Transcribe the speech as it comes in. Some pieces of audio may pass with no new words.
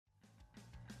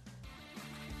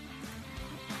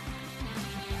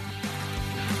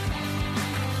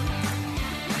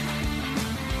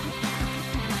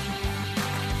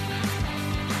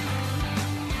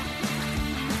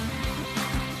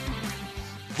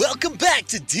Welcome back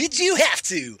to Did You Have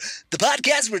To, the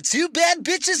podcast where two bad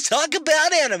bitches talk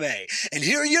about anime. And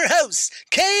here are your hosts,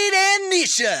 Kate and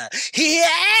Nisha.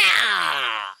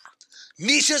 Yeah!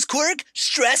 Nisha's quirk,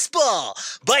 stress ball.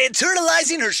 By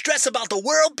internalizing her stress about the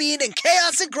world being in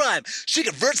chaos and crime, she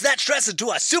converts that stress into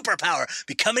a superpower,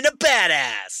 becoming a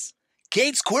badass.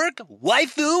 Kate's quirk,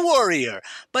 waifu warrior.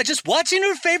 By just watching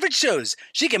her favorite shows,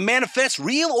 she can manifest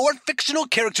real or fictional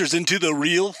characters into the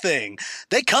real thing.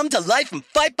 They come to life and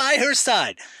fight by her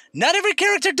side. Not every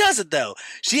character does it, though.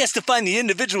 She has to find the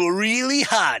individual really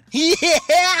hot.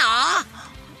 Yeah!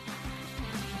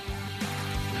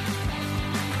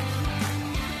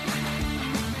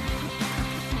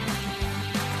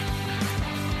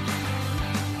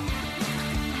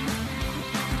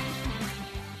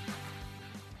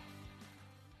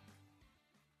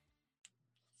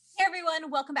 Hey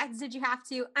everyone, welcome back to Did You Have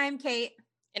To? I'm Kate.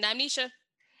 And I'm Nisha.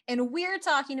 And we're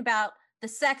talking about the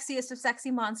sexiest of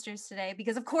sexy monsters today,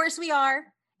 because of course we are,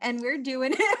 and we're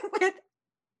doing it with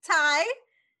Ty.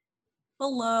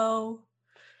 Hello.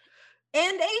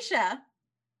 And Aisha.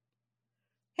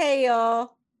 Hey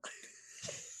y'all.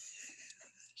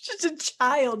 Just a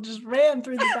child just ran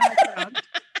through the background.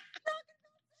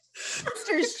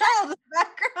 Monster's child in the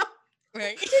background.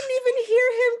 Right. I didn't even hear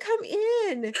him come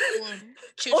in.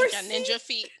 Children got ninja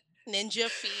feet. Ninja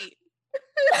feet.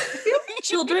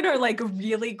 Children are like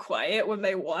really quiet when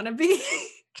they want to be.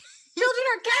 Children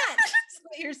are cats. That's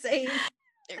what you're saying.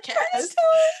 They're cats.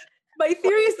 My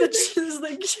theory is that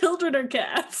like children are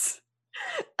cats.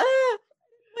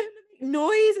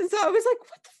 Noise, and so I was like,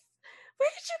 "What?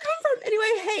 Where did you come from?"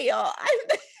 Anyway, hey y'all, I'm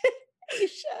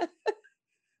Aisha.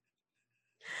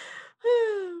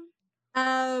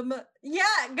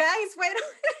 Yeah, guys, why don't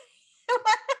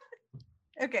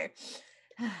okay.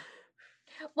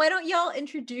 Why don't y'all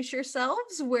introduce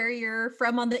yourselves, where you're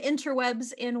from on the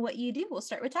interwebs, and what you do? We'll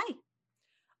start with Ty.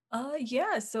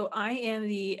 Yeah, so I am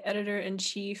the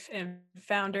editor-in-chief and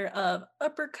founder of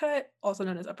Uppercut, also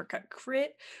known as Uppercut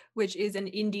Crit, which is an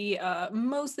indie,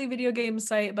 mostly video game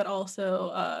site, but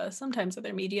also sometimes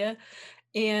other media.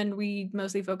 And we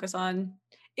mostly focus on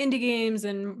indie games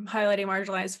and highlighting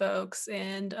marginalized folks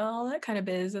and all that kind of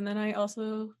biz. And then I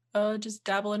also just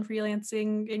dabble in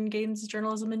freelancing in games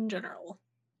journalism in general.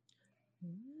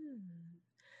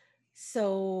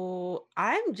 So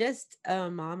I'm just a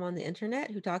mom on the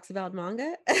internet who talks about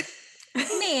manga.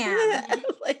 Man.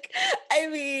 Like, I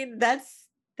mean, that's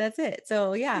it.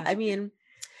 So yeah, I mean,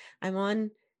 I'm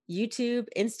on YouTube,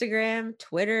 Instagram,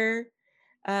 Twitter.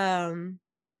 I mean,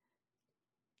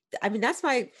 that's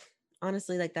my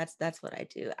honestly, like that's what I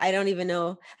do. I don't even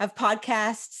know. I have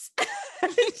podcasts.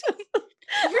 You're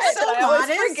so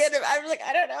modest. I'm like,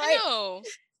 I don't know. I know.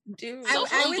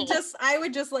 I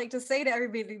would just like to say to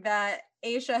everybody that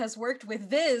Aisha has worked with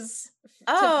Viz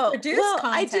to produce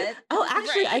content.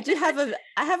 Actually, Right.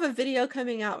 I have a video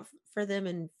coming out for them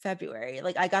in February.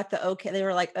 Like I got the okay. They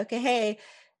were like, okay, hey,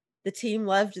 the team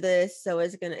loved this, so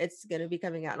it's gonna be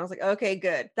coming out. And I was like, okay,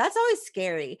 good. That's always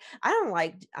scary.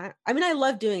 I mean, I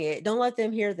love doing it. Don't let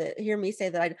them hear me say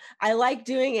that I like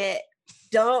doing it.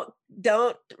 Don't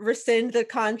rescind the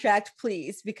contract,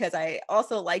 please, because I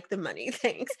also like the money.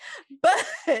 Thanks. But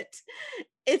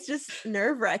it's just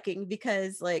nerve-wracking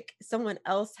because like someone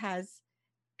else has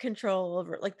control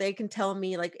over, like they can tell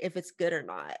me like if it's good or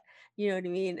not. You know what I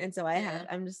mean? And so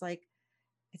I'm just like,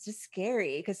 it's just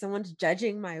scary because someone's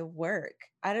judging my work.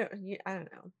 I don't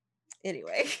know.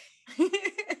 Anyway.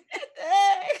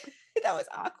 That was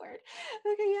awkward.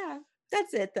 Okay, yeah.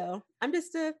 That's it though. I'm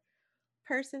just a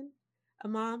person, a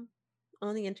mom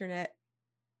on the internet.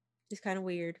 It's kind of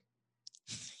weird.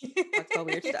 Talk about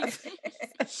weird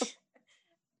stuff.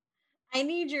 I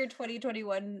need your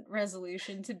 2021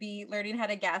 resolution to be learning how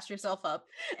to gas yourself up,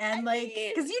 and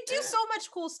because you do so much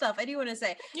cool stuff. I do want to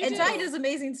say, Ty does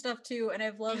amazing stuff too, and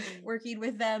I've loved working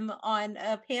with them on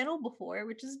a panel before,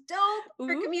 which is dope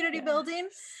for community building.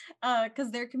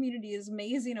 Because their community is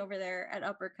amazing over there at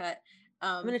Uppercut.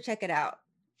 I'm gonna check it out.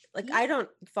 Like I don't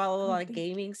follow a lot of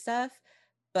gaming stuff,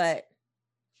 but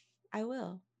I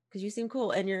will because you seem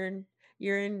cool, and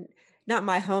you're in not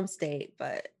my home state,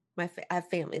 but I have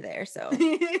family there, so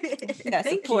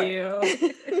Thank you.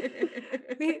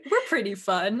 We're pretty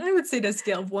fun. I would say to a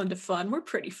scale of 1 to fun, we're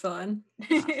pretty fun.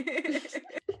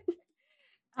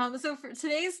 So for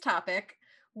today's topic,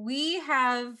 we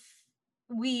as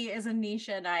Anisha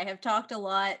and I have talked a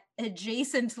lot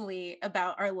adjacently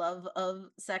about our love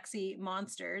of sexy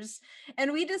monsters,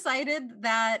 and we decided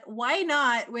that why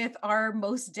not, with our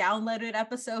most downloaded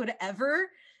episode ever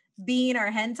being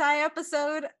our hentai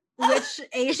episode, which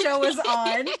Aisha was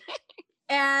on,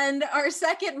 And our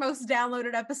second most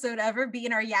downloaded episode ever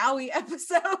being our Yaoi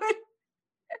episode.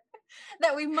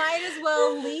 That we might as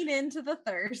well lean into the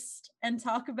thirst and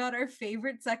talk about our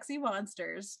favorite sexy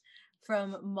monsters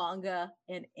from manga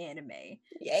and anime.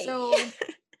 Yay. So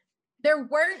there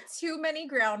weren't too many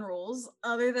ground rules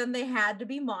other than they had to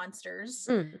be monsters.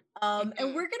 And we're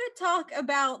going to talk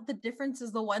about the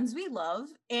differences, the ones we love,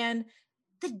 and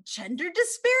the gender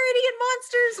disparity in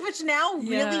monsters, which now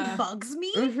really bugs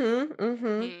me.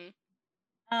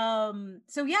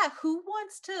 So yeah, who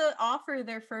wants to offer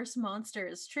their first monster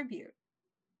as tribute?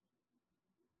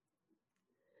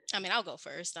 I mean, I'll go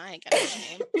first. I ain't got no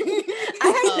shame. I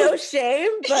have no shame,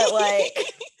 but like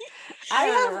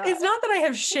it's not that I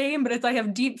have shame, but it's I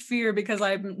have deep fear because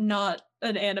I'm not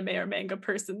an anime or manga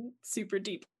person super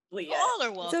deeply yet. All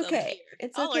are welcome. It's okay. Here.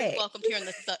 It's All okay. are welcome here in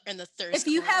the thirst. If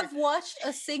you corner. have watched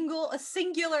a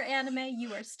singular anime,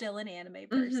 you are still an anime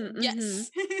person.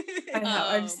 Yes. I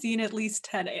have. I've seen at least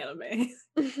 10 anime.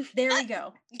 There we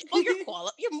go. Oh,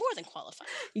 you're more than qualified.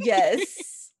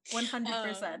 Yes.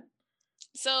 100%.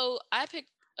 So I picked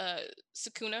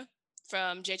Sukuna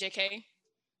from JJK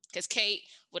because Kate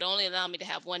would only allow me to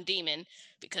have one demon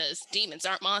because demons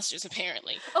aren't monsters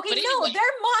apparently. Okay, but no, anyway, they're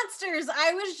monsters.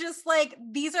 I was just like,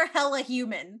 these are hella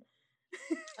human.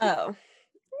 Oh.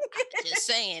 just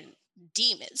saying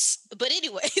demons. But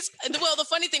anyways, well, the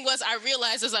funny thing was I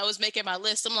realized as I was making my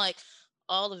list, I'm like,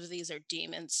 all of these are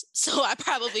demons, so I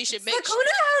probably should make Sukuna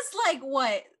has like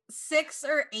what 6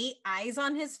 or 8 eyes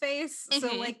on his face,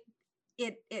 so like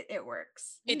it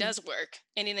works. It does work.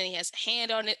 And then he has a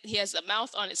hand on it. He has a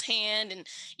mouth on his hand. And,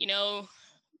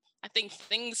 I think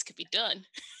things could be done.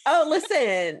 Oh,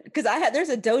 listen, because there's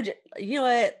a dojo. You know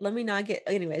what? Let me not get.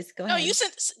 Anyways, go ahead. No,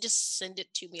 just send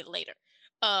it to me later.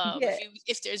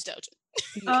 If there's dojo.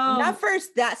 Not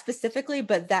first that specifically,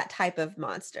 but that type of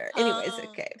monster. Anyways,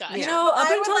 okay. Gotcha. Yeah. Up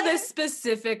until this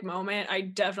specific moment, I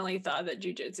definitely thought that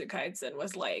Jujutsu Kaisen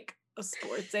was like a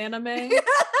sports anime.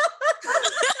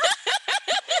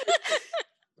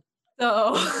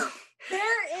 So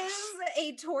there is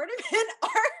a tournament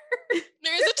art.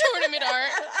 There is a tournament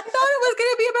art. I thought it was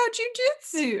going to be about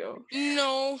jujutsu.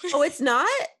 No. Oh, it's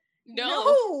not?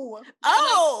 No.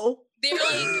 Oh. They're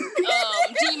like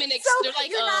demon. They're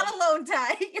like you're not alone,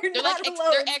 Ty. You're not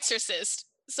alone. They're exorcists.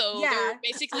 So they're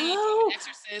basically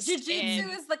exorcists.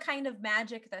 Jujutsu is the kind of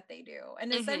magic that they do.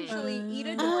 And essentially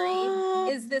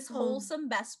Itadori is this wholesome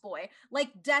best boy,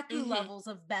 like Deku levels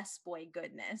of best boy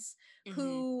goodness,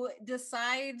 who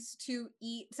decides to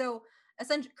eat. So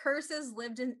essentially curses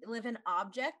live in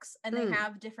objects and they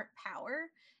have different power.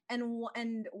 And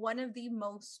one of the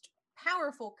most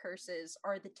powerful curses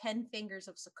are the 10 fingers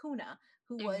of Sukuna,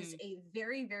 who was a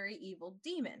very, very evil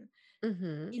demon.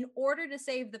 In order to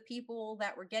save the people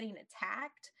that were getting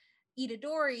attacked,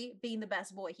 Itadori, being the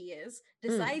best boy he is,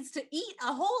 decides to eat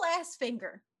a whole ass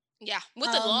finger. Yeah, with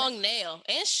a long nail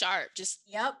and sharp. Just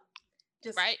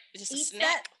right, just a snack.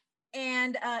 That,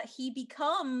 and he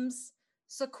becomes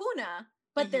Sukuna,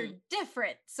 but they're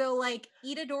different. So like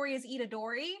Itadori is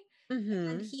Itadori,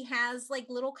 and he has like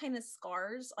little kind of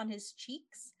scars on his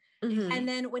cheeks. And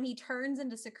then when he turns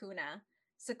into Sukuna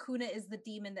is the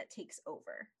demon that takes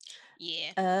over.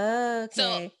 Yeah. Okay.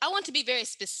 So I want to be very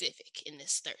specific in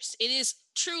this thirst. It is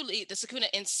truly the Sukuna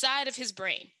inside of his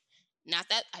brain. Not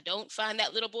that I don't find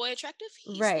that little boy attractive.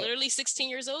 He's literally 16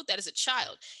 years old. That is a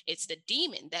child. It's the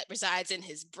demon that resides in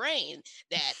his brain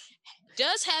that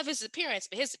does have his appearance,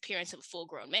 but his appearance of a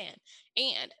full-grown man.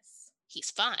 And he's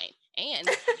fine. And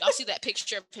y'all see that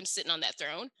picture of him sitting on that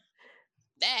throne?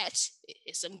 That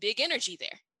is some big energy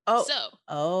there.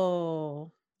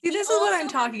 See, this is what I'm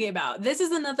talking about. This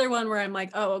is another one where I'm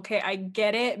like, oh, okay, I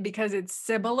get it because it's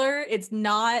similar. It's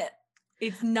not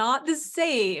the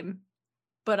same,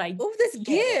 but I this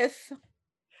gif.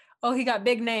 Oh, he got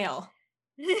big nail.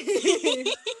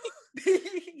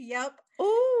 Yep.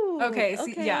 Oh. Okay, so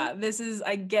yeah,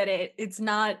 I get it. It's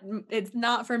not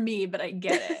for me, but I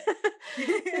get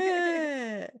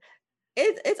it.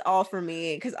 It's all for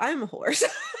me because I'm a horse.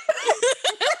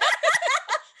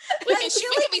 We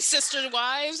can be sister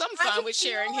wives. I'm fine with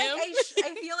sharing him.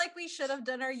 I feel like we should have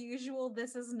done our usual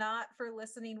 "this is not for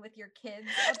listening with your kids"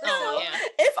 episode.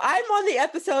 If I'm on the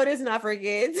episode, it's not for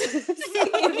kids.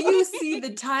 If you see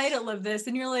the title of this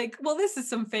and you're like, well, this is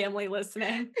some family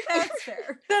listening. That's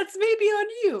fair. That's maybe on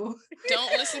you.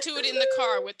 Don't listen to it in the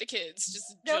car with the kids.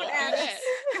 Just don't add it.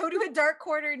 Go to a dark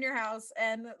corner in your house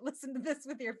and listen to this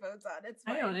with your phones on. It's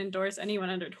fine. I don't endorse anyone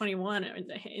under 21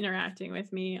 interacting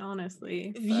with me,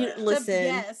 honestly. Listen.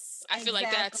 Yes. I feel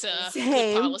like that's a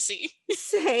good policy.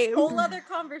 Same. Whole other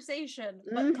conversation,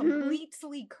 but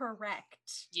completely correct.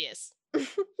 Yes.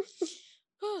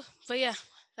 But yeah,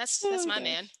 that's my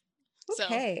man.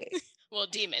 Okay. So, well,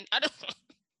 demon. I don't.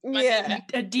 Yeah,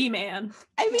 a D-man.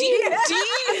 I mean, D-man.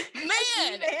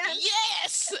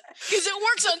 Yes, because it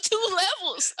works on 2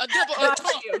 levels. A double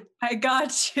entendre. I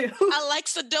got you. I like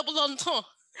the double entendre.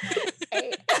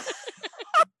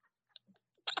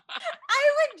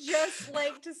 I would just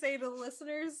like to say to the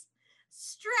listeners,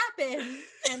 strap in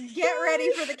and get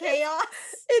ready for the chaos.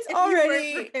 It's if already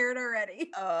you weren't prepared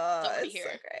already. It's so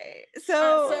great.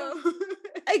 So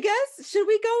I guess should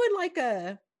we go in like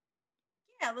a?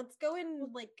 Yeah, let's go in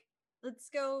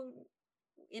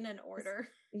an order.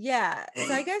 Yeah.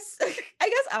 So I guess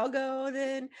I'll go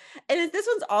then. And this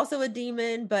one's also a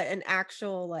demon, but an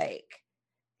actual like.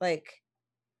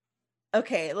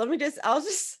 Okay, I'll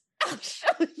show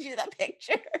you the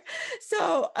picture.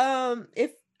 So,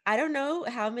 if I don't know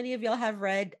how many of y'all have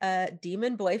read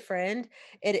Demon Boyfriend.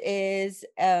 It is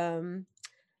a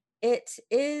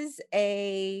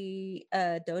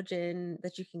doujin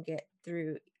that you can get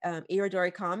through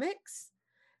Iridori Comics.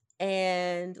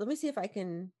 And let me see if I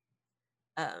can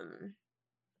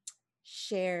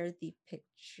share the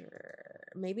picture.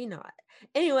 Maybe not.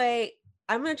 Anyway,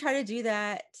 I'm going to try to do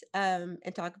that and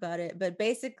talk about it. But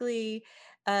basically,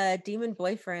 Demon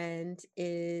Boyfriend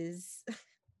is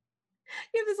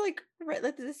you have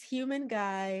this human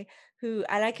guy who,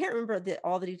 and I can't remember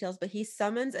all the details, but he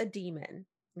summons a demon.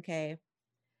 Okay.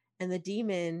 And the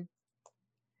demon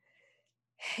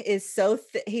is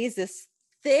he's this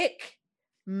thick,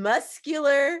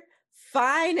 muscular,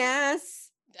 fine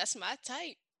ass. That's my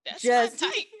type. That's just, my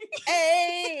type.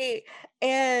 Hey.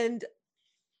 And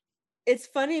it's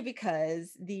funny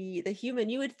because the human,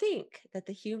 you would think that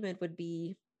the human would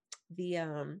be the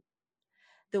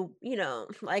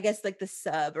I guess like the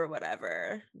sub or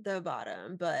whatever, the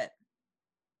bottom, but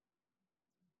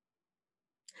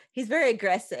he's very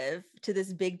aggressive to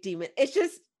this big demon. It's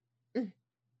just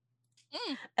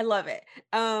I love it.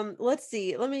 Let's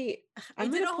see. I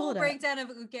did a whole breakdown of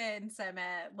Uke and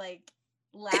Seme like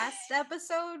last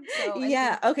episode. So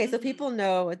okay, so people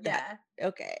know what that.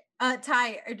 Okay.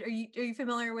 Ty, are you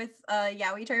familiar with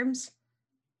yaoi terms?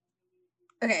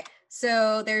 Okay,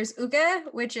 so there's Uke,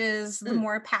 which is the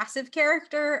more passive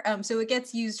character. So it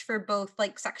gets used for both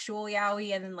like sexual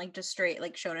yaoi and then like just straight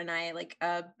like shonenai, like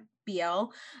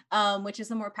BL, which is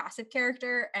the more passive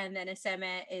character, and then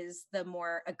Iseme is the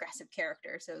more aggressive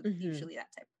character. So usually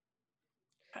that type.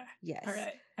 Yes. All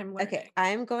right. I'm learning. Okay,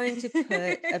 I'm going to put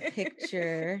a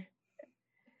picture.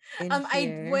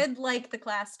 I would like the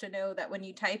class to know that when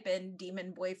you type in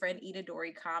Demon Boyfriend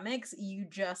Itadori Comics, you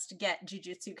just get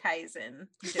Jujutsu Kaisen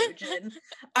doujin.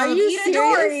 Are you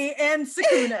Itadori and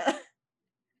Sukuna?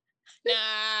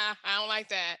 Nah, I don't like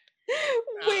that.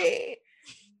 Wait.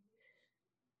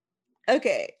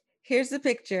 Okay, here's the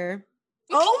picture.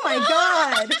 Oh my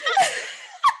god.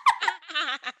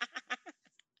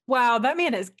 Wow, that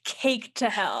man is caked to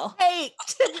hell.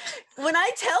 Caked. When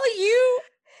I tell you,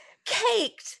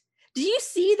 caked. Do you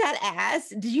see that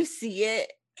ass? Do you see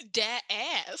it? That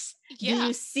ass. Yeah. Do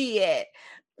you see it?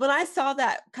 When I saw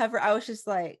that cover, I was just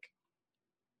like,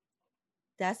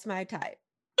 that's my type.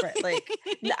 Right? Like,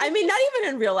 I mean, not even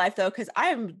in real life though, because I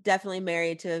am definitely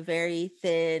married to a very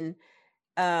thin,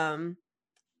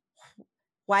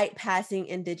 white passing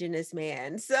indigenous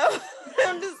man. So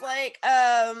I'm just like,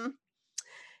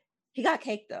 he got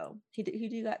cake though. He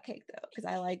do got cake though, because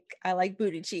I like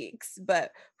booty cheeks.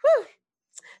 But whew.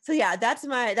 So yeah, that's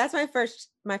my first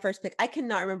pick. I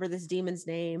cannot remember this demon's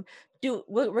name.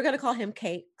 We're gonna call him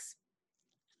Cakes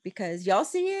because y'all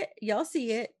see it. Y'all see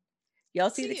the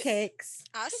cakes.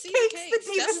 I see Cakes, the cakes.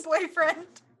 The demon boyfriend.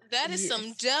 That is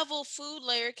some devil food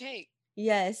layer cake.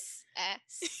 Yes.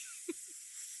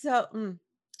 So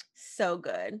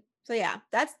good. So yeah,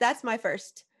 that's my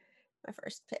first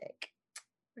pick.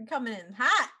 We're coming in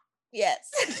hot.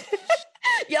 Yes.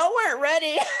 Y'all weren't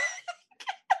ready.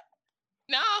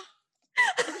 Nah,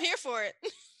 I'm here for it.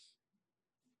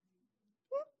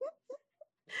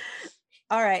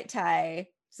 All right, Ty,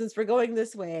 since we're going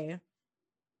this way.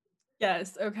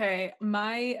 Yes, okay.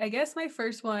 I guess my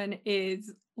first one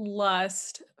is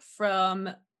Lust from,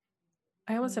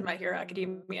 I almost said My Hero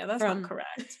Academia. That's not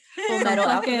correct. Full Metal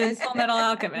Alchemist. Full Metal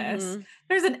Alchemist. Mm-hmm.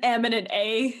 There's an M and an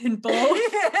A in both.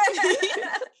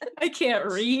 I can't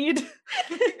read.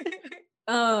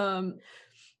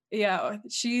 Yeah,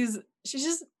 she's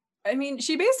just, I mean,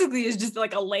 she basically is just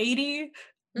like a lady,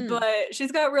 but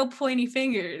she's got real pointy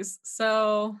fingers.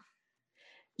 So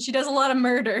She does a lot of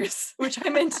murders, which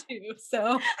I'm into.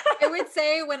 So I would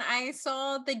say when I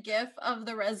saw the gif of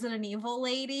the Resident Evil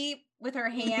lady with her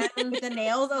hand and the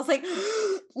nails, I was like,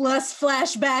 lust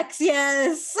flashbacks,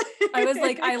 yes. I was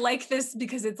like, I like this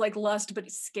because it's like Lust, but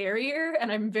it's scarier,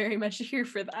 and I'm very much here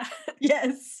for that.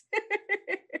 Yes.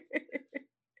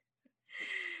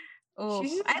 Oh,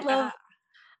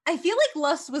 I feel like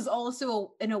Lust was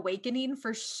also an awakening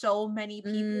for so many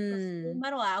people. Full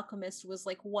Metal Alchemist was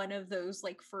like one of those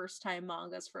like first time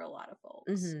mangas for a lot of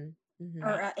folks.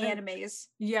 Or animes.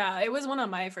 Yeah, it was one of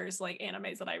my first like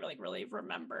animes that I like really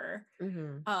remember.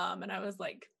 And I was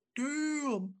like,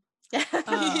 damn.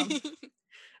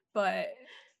 But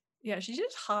yeah, she's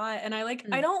just hot, and I like.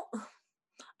 I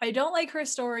don't like her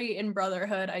story in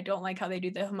Brotherhood. I don't like how they do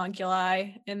the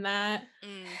homunculi in that.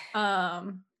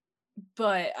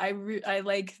 But I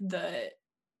like the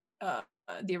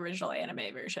original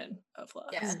anime version of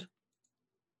Lust. Yeah.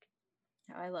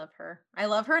 I love her. I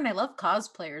love her, and I love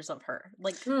cosplayers of her.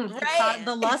 Like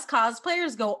the Lust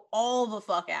cosplayers go all the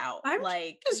fuck out. I'm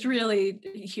like just really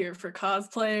here for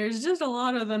cosplayers. Just a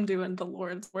lot of them doing the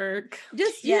Lord's work.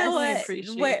 Just you know what?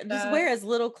 Just wear as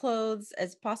little clothes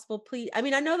as possible, please. I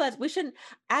mean, I know that we shouldn't.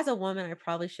 As a woman, I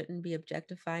probably shouldn't be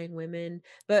objectifying women,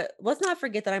 but let's not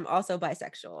forget that I'm also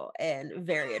bisexual and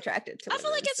very attracted to. I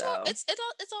feel like it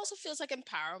also feels like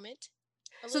empowerment.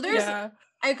 So there's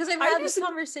because I've had this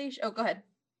conversation. Oh, go ahead.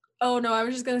 Oh no, I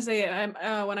was just gonna say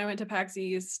when I went to PAX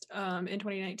East in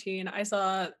 2019, I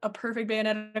saw a perfect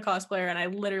Bayonetta cosplayer and I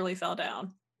literally fell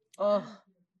down. Oh,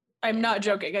 I'm not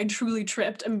joking. I truly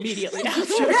tripped immediately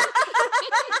after.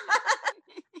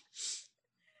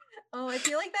 Oh, I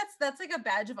feel like that's like a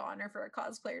badge of honor for a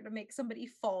cosplayer to make somebody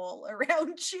fall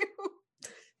around you.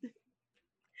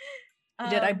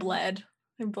 I bled.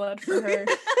 I bled for her.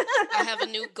 I have a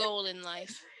new goal in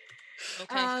life.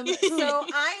 Okay. So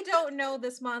I don't know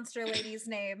this monster lady's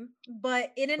name,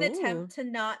 but in an attempt to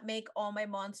not make all my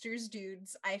monsters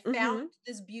dudes, I found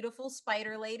this beautiful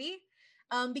spider lady.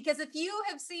 Because if you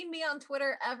have seen me on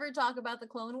Twitter ever talk about the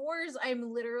Clone Wars,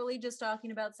 I'm literally just talking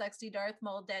about sexy Darth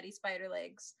Maul daddy spider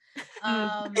legs.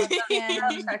 And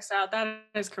checks out. That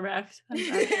is correct.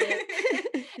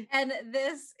 And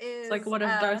this is like what if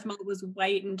Darth Maul was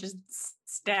white and just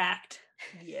stacked?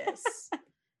 Yes.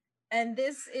 And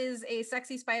this is a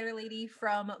sexy spider lady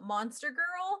from Monster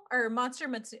Girl or Monster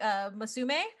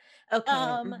Musume.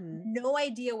 Okay. No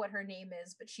idea what her name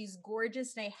is, but she's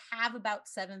gorgeous, and I have about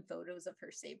 7 photos of her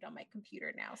saved on my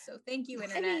computer now. So thank you,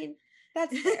 internet. I mean,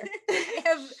 that's fair.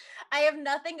 I have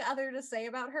nothing other to say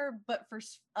about her, but for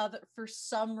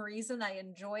some reason I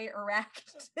enjoy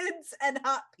arachnids and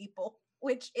hot people,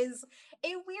 which is a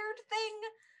weird thing.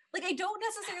 Like, I don't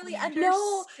necessarily understand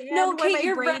why Kate,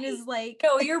 my brain is like...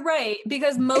 No, you're right.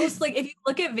 Because most, like, if you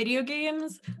look at video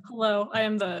games... Hello, I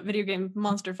am the video game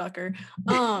monster fucker.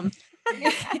 Yes.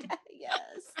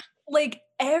 Like,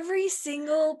 every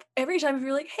time if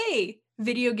you're like, hey,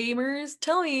 video gamers,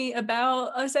 tell me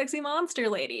about a sexy monster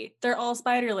lady. They're all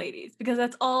spider ladies. Because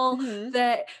that's all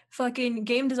that fucking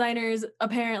game designers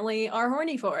apparently are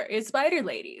horny for. It's spider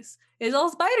ladies. It's all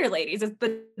spider ladies. It's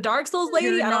the Dark Souls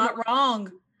lady. You're not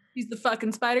wrong. She's the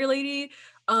fucking spider lady.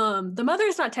 The mother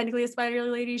is not technically a spider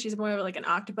lady. She's more of like an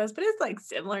octopus, but it's like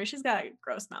similar. She's got a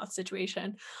gross mouth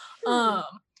situation.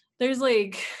 There's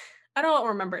like, I don't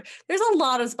remember. There's a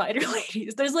lot of spider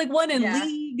ladies. There's like one in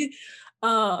League.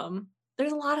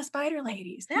 There's a lot of spider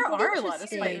ladies. There are a lot of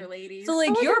spider ladies. So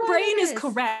like your brain is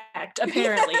correct,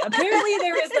 apparently. Apparently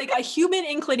there is like a human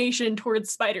inclination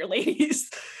towards spider ladies.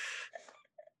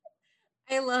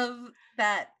 I love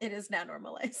that it is now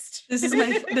normalized. This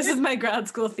is my grad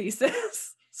school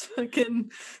thesis. It's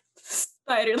fucking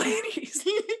spider ladies.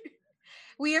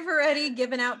 We have already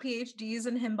given out PhDs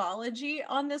in hymnology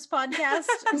on this podcast.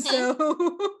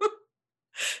 So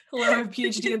hello, I have a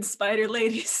PhD in spider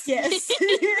ladies. Yes.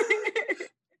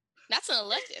 That's an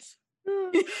elective.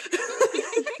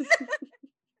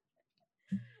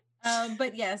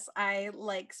 But yes, I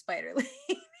like spider ladies.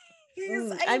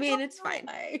 I mean, it's fine.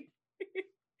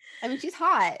 I mean, she's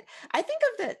hot. I think of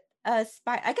the I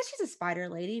guess she's a spider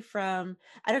lady from,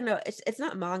 I don't know, it's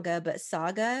not manga, but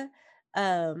Saga.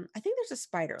 I think there's a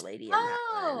spider lady in that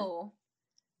one.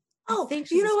 Oh,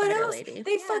 you know what else? Lady.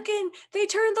 They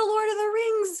turned the Lord of the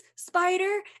Rings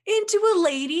spider into a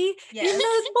lady in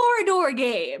the Mordor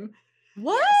game.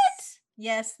 What?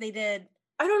 Yes, they did.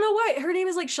 I don't know why. Her name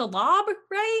is like Shalab,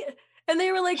 right? And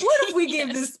they were like, what if we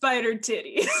gave this spider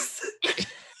titties?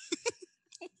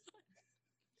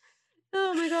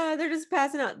 Oh my god, they're just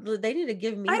passing out. They need to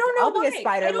give me. I don't know. I'll be a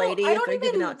spider lady if they're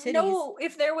giving out titties. I don't know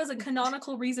if there was a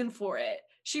canonical reason for it.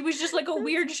 She was just like a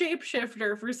weird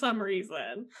shapeshifter for some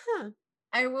reason. Huh.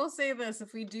 I will say this: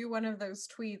 if we do one of those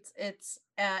tweets, it's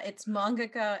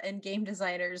mangaka and game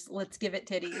designers. Let's give it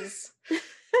titties.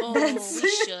 Oh, we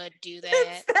should do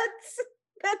that.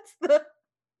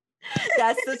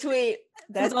 That's the tweet.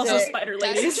 That's also it. Spider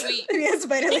That's Ladies. the tweet. Yeah,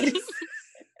 Spider Ladies.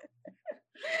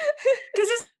 Because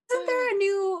isn't there a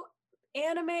new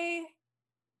anime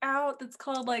out that's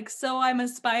called like So I'm a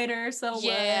Spider, So What?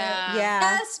 Yeah.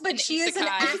 Yes, but she is an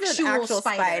actual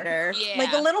spider. Yeah.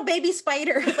 Like a little baby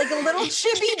spider, like a little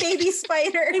chibi baby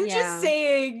spider. I'm Yeah. just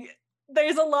saying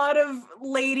there's a lot of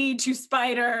lady to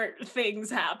spider things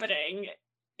happening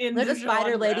in There's the a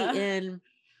spider lady genre. in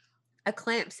a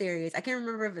Clamp series. I can't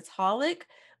remember if it's Holic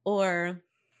or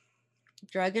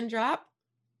Drug and Drop,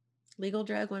 Legal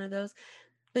Drug, one of those.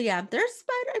 But yeah, there's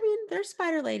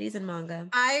spider ladies in manga.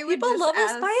 People love a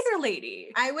spider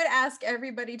lady. I would ask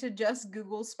everybody to just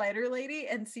Google spider lady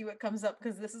and see what comes up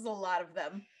because this is a lot of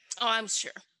them. Oh, I'm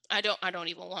sure. I don't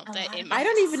even want that in my I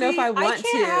don't even know if I want I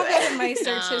can't have to. that in my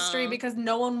search history No. because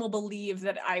no one will believe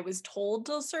that I was told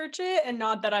to search it and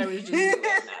not that I was just doing I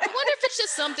that. wonder if it's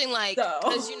just something like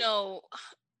because So.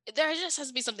 there just has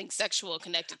to be something sexual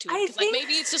connected to it. I 'Cause, like think-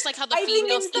 maybe it's just like how the I think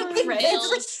females it's the eat the predator.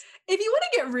 males. If you want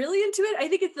to get really into it, I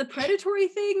think it's the predatory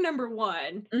thing, number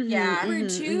one. Mhm, Yeah. Number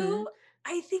mhm, two,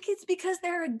 I think it's because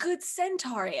they're a good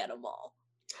centaur animal.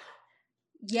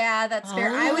 Yeah, that's fair.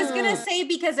 I was gonna Oh. say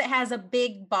because it has a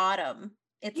big bottom.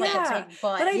 It's like Yeah, a big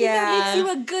butt. But I think Yeah. that makes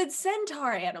you a good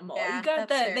centaur animal. Yeah, You got that's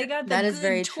that. They fair. got the That is good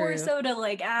very true. torso to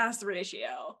like ass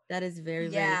ratio. That is very,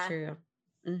 Yeah. very true.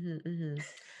 Mm-hmm.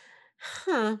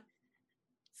 Huh.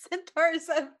 Centaurs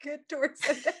have good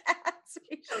torso to ass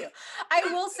ratio. I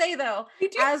will say though, You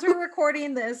do. as we're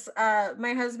recording this,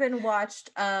 my husband watched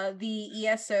the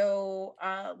ESO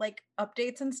like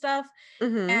updates and stuff.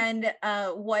 Mhm. And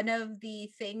one of the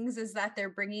things is that they're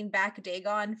bringing back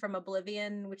Dagon from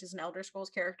Oblivion, which is an Elder Scrolls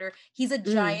character. He's a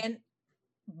giant,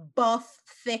 buff,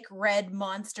 thick red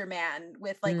monster man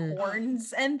with like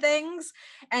horns and things.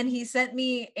 And he sent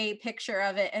me a picture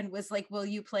of it and was like, "Will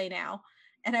you play now?"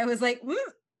 And I was like,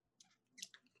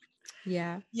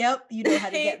 Yeah. "Yep, you know how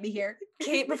to get me here."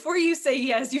 Kate, before you say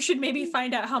yes, you should maybe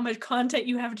find out how much content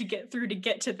you have to get through to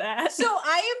get to that. So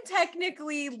I am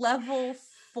technically level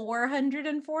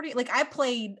 440. Like I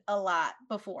played a lot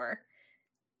before.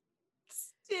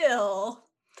 Still,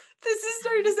 this is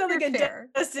starting to sound like a Fair.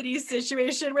 Destiny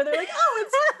situation where they're like, "Oh,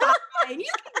 it's fine. You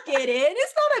can get in.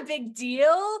 It's not a big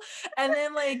deal." And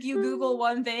then like you Google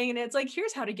one thing and it's like,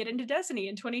 "Here's how to get into Destiny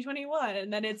in 2021."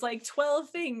 And then it's like 12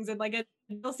 things and like a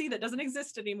DLC that doesn't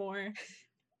exist anymore.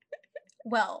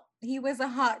 Well, he was a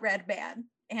hot red man.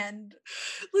 And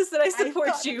Listen, I support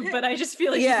thought you, of it. but I just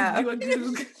feel like Yeah. you can do a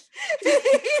Goog.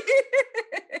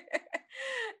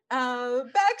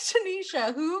 back to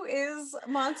Nisha, who is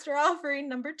monster offering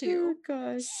number 2. Oh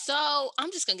gosh. So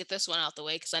I'm just gonna get this one out the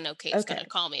way because I know Kate's Okay. gonna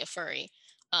call me a furry.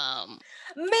 Ma'am,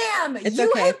 It's you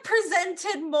okay. have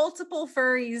presented multiple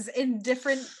furries in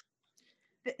different.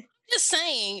 Just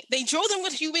saying, they draw them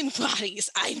with human bodies.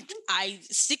 I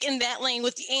stick in that lane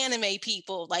with the anime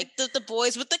people, like the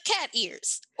boys with the cat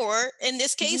ears, or in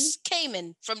this case,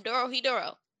 Cayman from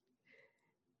Dorohedoro.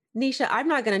 Nisha, I'm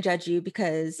not gonna judge you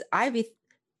because I've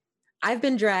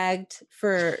been dragged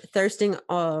for thirsting for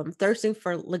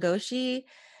Legoshi.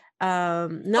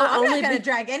 I'm Not only not going to be-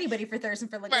 drag anybody for thirsting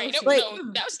for Legoshi. Right? No, Like,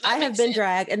 no, that I have makes been sense.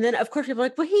 dragged, and then of course people are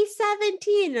like, "Well, he's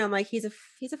 17," and I'm like, "He's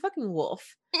a fucking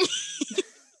wolf."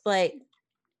 Like,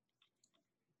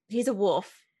 he's a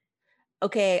wolf.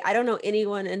 Okay, I don't know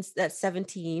anyone that's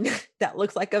 17 that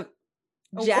looks like a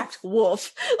jacked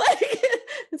wolf. Like,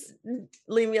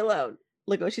 leave me alone.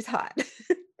 Legoshi's hot.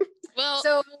 Well,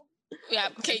 So, yeah,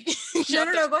 Kate.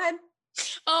 no, go ahead.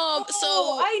 Oh,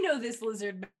 So I know this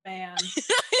lizard man.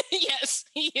 yes,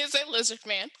 he is a lizard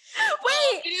man.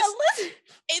 Wait, it is- a lizard.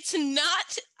 It's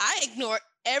not. I ignore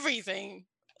everything.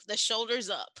 The shoulders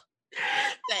up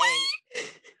thing.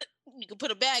 You can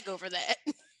put a bag over that.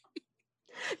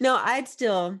 No, I'd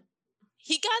still.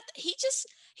 He's a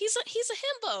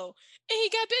himbo, and he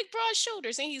got big broad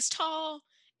shoulders, and he's tall,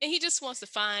 and he just wants to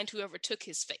find whoever took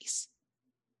his face.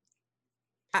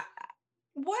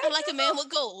 What? I like a man with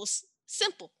goals.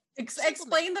 Simple.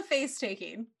 Explain the face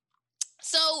taking.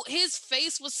 So his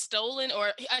face was stolen,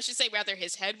 or I should say rather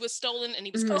his head was stolen, and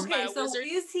he was cursed by Okay, a so wizard.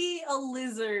 is he a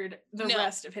lizard the No.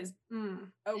 rest of his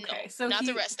okay, No, so not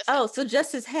the he- rest of him. Oh, so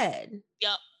just his head.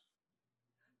 Yep.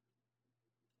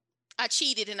 I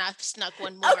cheated and I snuck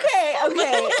one more. Okay.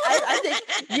 I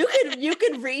think you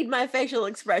could read my facial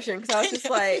expression because I was just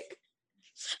like,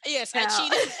 Yes, I Now-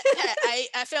 cheated.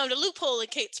 I found a loophole in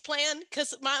Kate's plan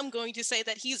because I'm going to say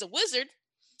that he's a wizard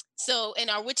So, and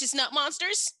are witches not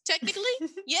monsters, technically?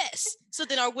 Yes. So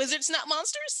then are wizards not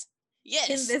monsters? Yes.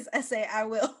 In this essay, I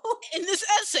will. In this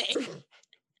essay,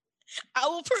 I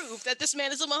will prove that this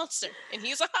man is a monster and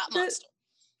he is a hot monster.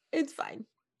 It's fine.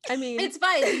 I mean, It's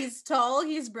fine. He's tall,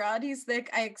 he's broad, he's thick.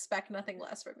 I expect nothing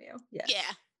less from you. yeah.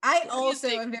 I also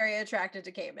am very attracted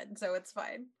to Cayman, so it's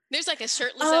fine. There's like a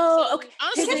shirtless Oh, episode. okay.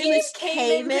 Honestly, His name is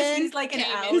Cayman. He's like an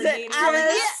Cayman. He's an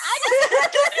alligator.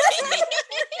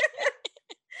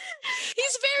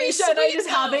 he's very Aisha sweet. and I just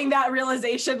though. having that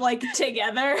realization like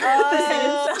together at the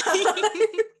same time.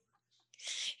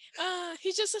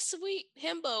 He's just a sweet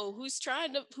himbo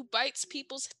who bites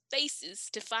people's faces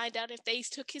to find out if they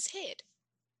took his head.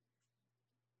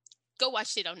 Go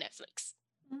watch it on Netflix.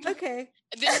 Okay.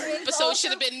 This There's episode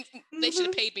should have also- been. They should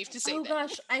have paid me to say Oh that.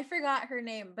 gosh, I forgot her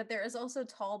name, but there is also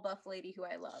tall buff lady who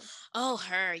I love. Oh,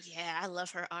 her. Yeah, I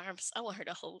love her arms. I want her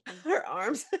to hold me Her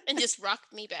arms. and just rock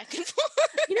me back and forth.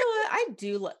 You know what? I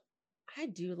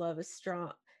do love a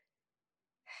strong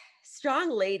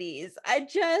ladies. I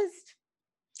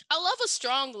love a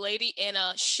strong lady in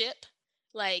a ship,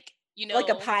 like like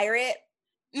a pirate.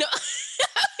 No.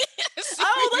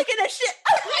 Oh, like in a ship.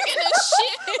 Like in a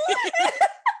ship.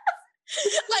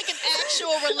 Like an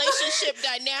actual relationship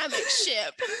dynamic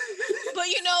ship. But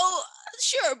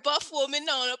sure, buff woman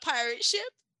on a pirate ship.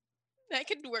 That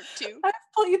could work too. I've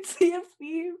played Sea of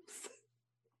Thieves.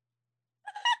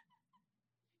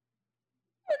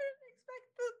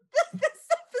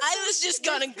 I was just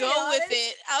gonna go with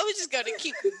it. I was just gonna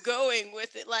keep going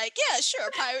with it. Like, yeah, sure,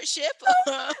 pirate ship.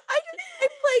 I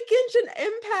play Genshin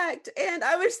Impact, and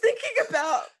I was thinking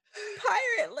about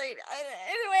pirate lady.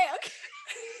 Anyway, okay.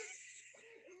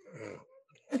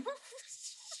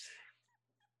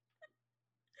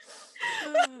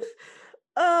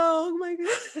 Oh my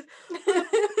god.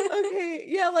 Okay,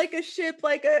 yeah, like a ship,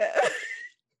 like a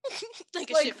like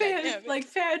a Like ship fan, dynamic. like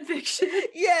fan fiction.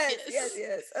 yes.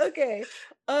 Yes. Okay.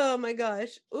 Oh my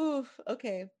gosh. Ooh.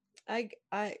 Okay.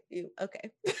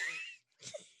 Okay.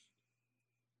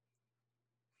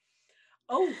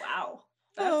 Oh wow.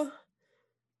 That's- Oh.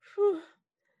 Whew.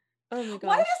 Oh my gosh.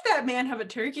 Why does that man have a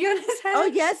turkey on his head? Oh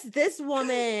yes, this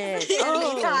woman.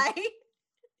 Oh. Guy.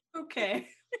 Okay.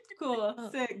 Cool. Oh,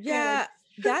 Sick. yeah,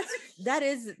 that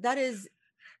is Is that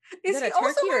he a also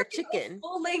turkey or a wearing chicken?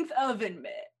 full length oven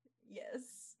mitt?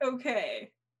 Yes.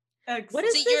 Okay. Excellent. What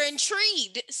is See, you're this?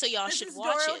 intrigued, so y'all This should is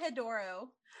watch Doro it. Hedoro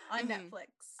on Mhm. Netflix.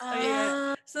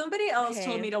 Yeah. Somebody else okay.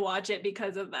 told me to watch it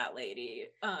because of that lady.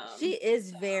 She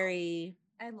is so- very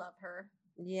I love her.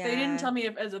 yeah. They didn't tell me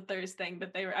if as a thirst thing,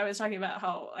 but I was talking about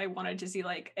how I wanted to see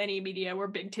like any media where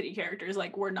big titty characters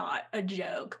like were not a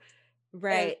joke.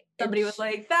 right. And somebody And was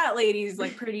like, that lady's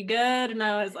like pretty good. And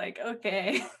I was like,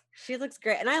 okay. she looks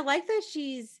great. And I like that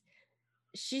she's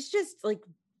just like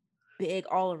big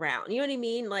all around. You know what I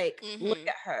mean? Like look Mhm.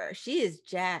 at her. She is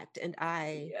jacked and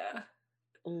I Yeah.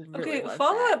 really Okay. love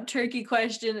Follow that. up turkey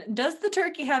question. Does the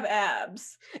turkey have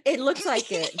abs? It looks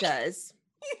like it does.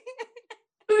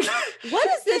 What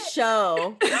is this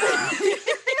show?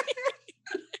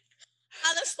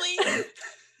 Honestly,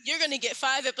 you're gonna get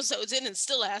 5 episodes in and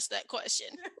still ask that question.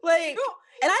 Like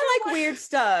and I like weird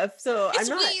stuff, so It's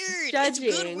I'm not weird. judging.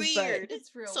 It's good weird. But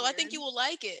It's real. So I think you will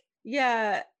like it.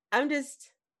 yeah, I'm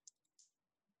just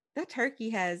that turkey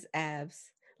has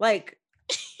abs. Like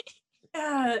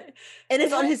Yeah. and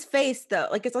it's on Okay. his face though.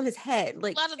 Like it's on his head.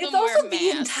 Like A lot of them It's also wear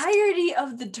the masks. entirety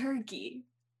of the turkey.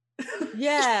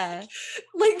 yeah.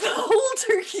 Like the whole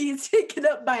turkey is taken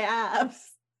up by abs.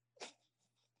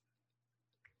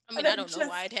 I mean, And I I'm don't know just-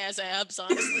 why it has abs,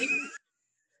 honestly.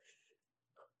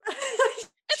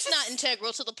 It's not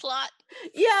integral to the plot.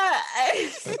 Yeah.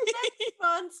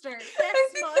 Monster. I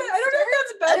think that, I don't know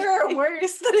if that's better or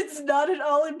worse, that it's not at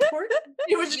all important.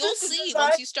 It was You'll just a see design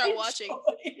once you start watching.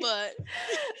 choice. But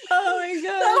Oh my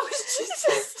That gosh. was just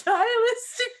a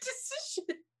stylistic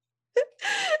decision.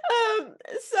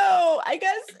 So I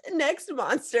guess next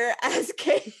monster, as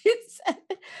Kate said,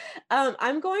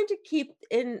 I'm going to keep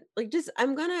in like just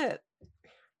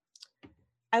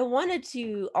I wanted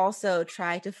to also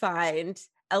try to find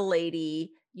a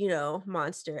lady,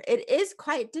 monster. It is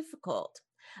quite difficult.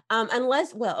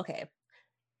 Unless, well, okay.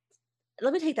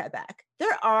 Let me take that back.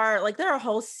 There are a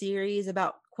whole series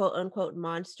about quote unquote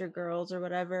monster girls or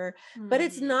whatever, but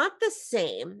it's Mhm. not the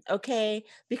same, okay?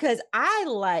 Because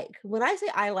when I say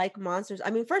I like monsters,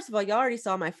 I mean, first of all, you already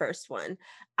saw my first one.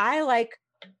 I like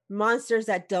monsters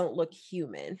that don't look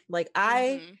human. Like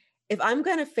mhm. if I'm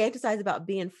gonna fantasize about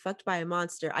being fucked by a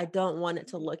monster, I don't want it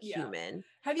to look Yeah. human.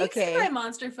 Have you Okay. seen my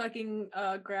monster fucking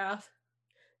graph?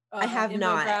 I have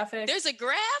not. Infographic? There's a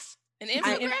graph, an I-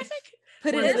 infographic.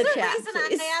 Put it in the chat, reason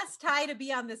please. I asked Ty to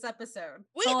be on this episode.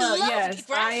 We love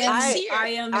graphics here. I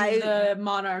am the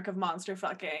monarch of monster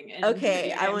fucking.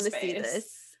 Okay, I want to see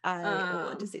this. I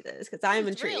want to see this because I'm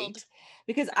intrigued.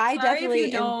 Because I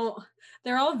definitely don't.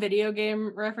 They're all video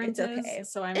game references, okay.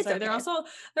 So I'm sorry. Okay.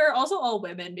 They're also all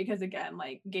women because again,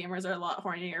 like gamers are a lot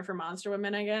hornier for monster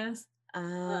women, I guess.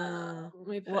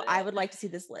 Well, I would like to see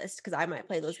this list because I might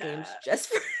play those games just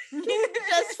for those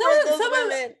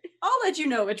women. I'll let you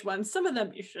know which ones. Some of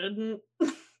them you shouldn't.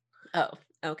 Oh,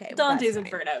 okay. Dante's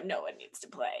Inferno. No one needs to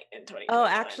play in 2021. Oh,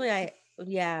 actually,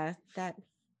 that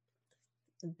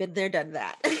been there, done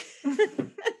that.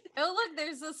 Oh, look,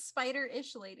 there's a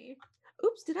spider-ish lady.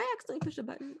 Oops, did I accidentally push a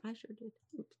button? I sure did.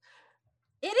 Oops.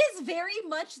 It is very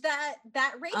much that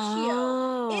ratio.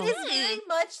 Oh. It is very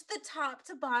much the top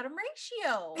to bottom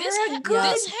ratio. This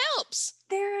helps.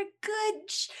 They're a good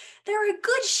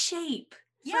shape.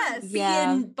 Yes.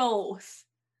 Being both.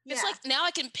 It's like now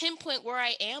I can pinpoint where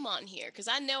I am on here because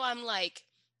I know I'm like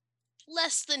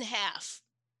less than half.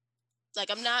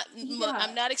 Like I'm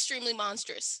not extremely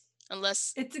monstrous.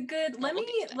 Unless it's a good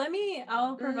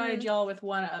I'll provide y'all with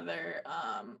one other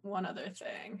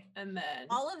thing, and then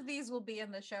all of these will be in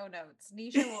the show notes.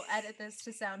 Nisha will edit this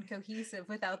to sound cohesive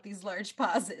without these large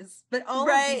pauses, but all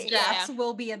of these drafts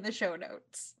will be in the show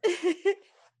notes.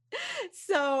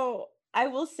 So I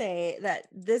will say that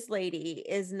this lady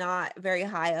is not very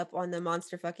high up on the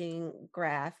monster fucking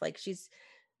graph. Like she's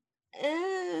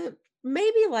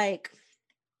maybe like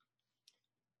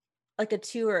a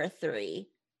 2 or a 3.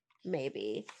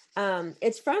 Maybe.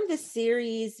 It's from the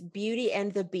series Beauty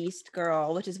and the Beast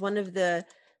Girl, which is one of the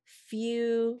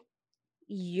few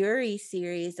Yuri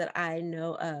series that I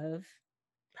know of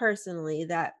personally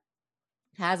that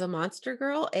has a monster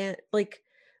girl and like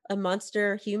a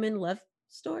monster human love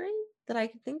story that I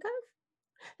can think of.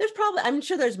 I'm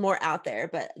sure there's more out there,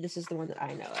 but this is the one that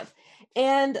I know of.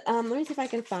 And let me see if I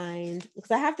can find, because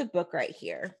I have the book right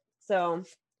here. So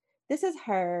this is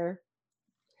her.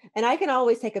 And I can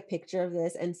always take a picture of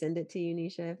this and send it to you,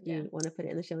 Nisha, if you want to put it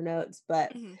in the show notes.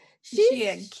 But she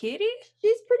a kitty?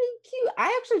 She's pretty cute.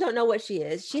 I actually don't know what she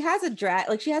is. She has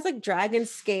she has like dragon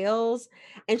scales,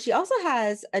 and she also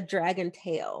has a dragon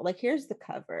tail. Like here's the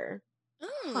cover.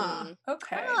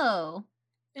 Okay. Oh.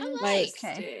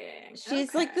 Interesting.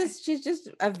 She's like this. She's just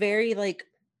a very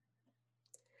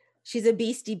she's a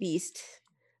beastie beast.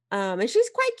 And she's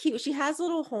quite cute. She has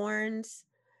little horns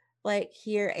like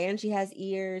here, and she has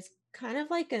ears, kind of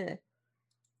like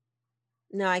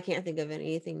no, I can't think of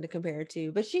anything to compare it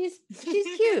to, but she's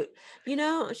cute.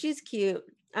 She's cute.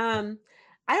 I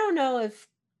don't know if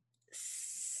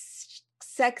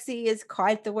sexy is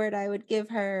quite the word I would give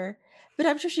her, but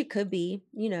I'm sure she could be.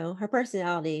 Her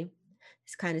personality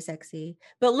is kind of sexy,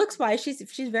 but looks wise,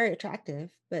 she's very attractive,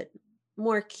 but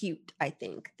more cute, I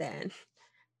think, than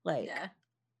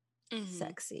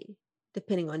sexy,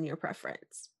 depending on your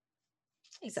preference.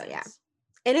 So yeah,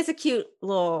 and it's a cute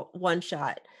little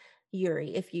one-shot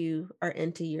Yuri if you are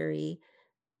into Yuri,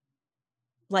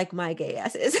 like my gay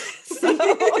ass is. So,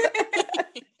 so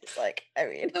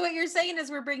what you're saying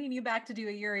is we're bringing you back to do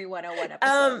a Yuri 101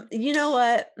 episode. You know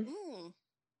what?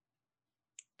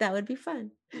 That would be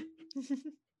fun.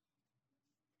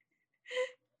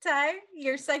 Ty,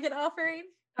 your second offering?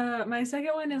 My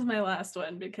second one is my last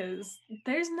one because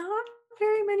there's not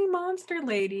very many monster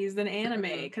ladies in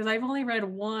anime because I've only read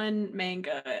one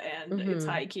manga and it's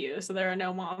Haikyuu, so there are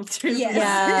no monsters.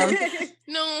 Yeah.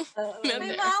 No.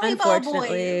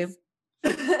 Unfortunately.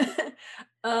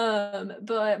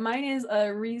 But mine is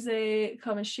Rize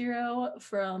Kamishiro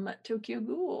from Tokyo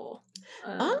Ghoul.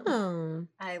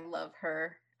 I love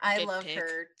her. I love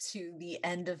her to the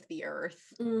end of the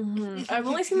earth. I've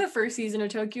only seen the first season of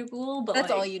Tokyo Ghoul, but that's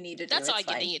all you need to do. That's all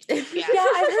you need. Yeah,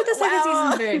 I've heard the second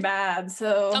season's very bad.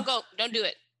 So don't do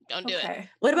it. Don't do it.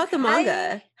 What about the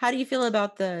manga? How do you feel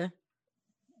about the?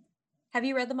 Have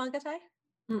you read the manga, Ty?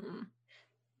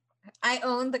 I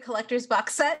own the collector's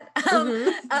box set.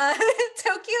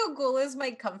 Tokyo Ghoul is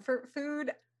my comfort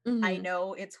food. I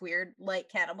know it's weird, like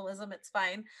cannibalism. It's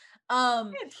fine.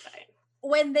 It's fine.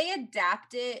 When they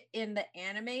adapt it in the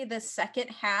anime, the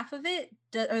second half of it,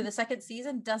 or the second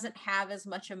season, doesn't have as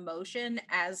much emotion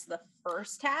as the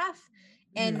first half,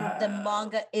 and the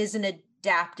manga isn't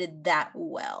adapted that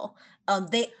well.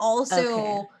 They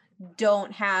also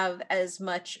don't have as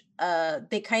much.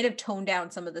 They kind of tone down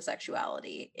some of the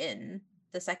sexuality in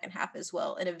the second half as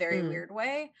well, in a very weird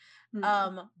way.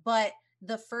 But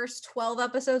the first 12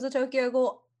 episodes of Tokyo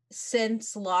Ghoul,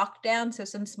 since lockdown, so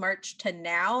since March to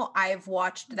now, I've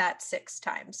watched that 6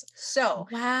 times. So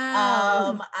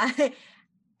wow.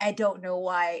 I don't know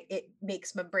why it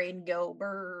makes my brain go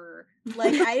brr.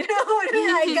 Like I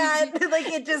got like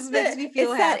it just makes me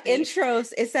feel happy.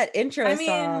 It's that intro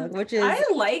song, which is I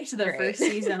liked the great. first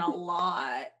season a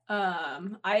lot.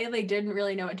 I like didn't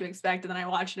really know what to expect, and then I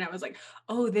watched it and I was like,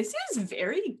 oh, this is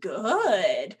very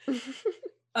good.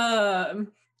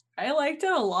 I liked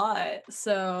it a lot.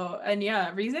 So, and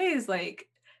yeah, Rize is like,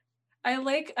 I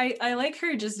like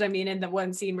her just, I mean, in the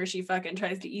one scene where she fucking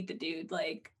tries to eat the dude,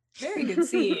 like, very good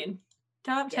scene.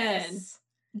 Top 10.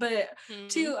 But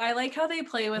two, I like how they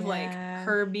play with like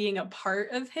her being a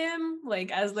part of him,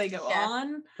 like as they go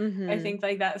on. I think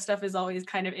like that stuff is always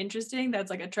kind of interesting. That's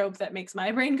like a trope that makes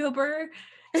my brain go burr.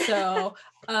 So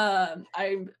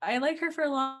I like her for a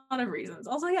lot of reasons.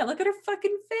 Also, yeah, look at her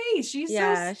fucking face. She's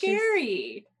so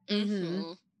scary.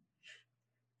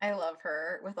 I love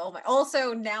her with all my.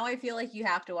 Also, now I feel like you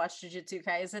have to watch Jujutsu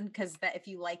Kaisen because that if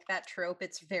you like that trope,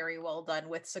 it's very well done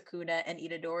with Sukuna and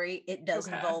Itadori. It does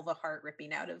involve a heart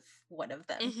ripping out of one of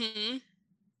them. Okay.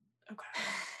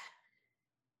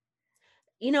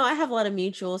 You know, I have a lot of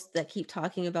mutuals that keep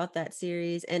talking about that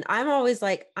series, and I'm always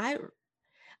like, I'm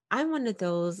one of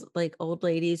those like old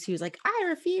ladies who's like, I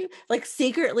refuse. Like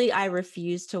secretly, I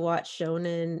refuse to watch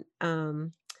shonen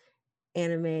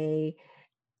anime.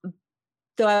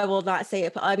 Though I will not say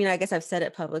it. I mean, I guess I've said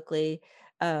it publicly.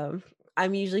 I'm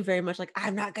usually very much like,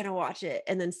 I'm not gonna watch it,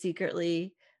 and then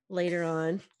secretly later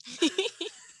on,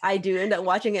 I do end up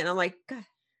watching it, and I'm like, God,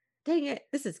 dang it,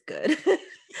 this is good.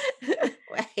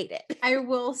 I hate it. I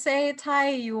will say, Ty,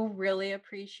 you will really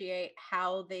appreciate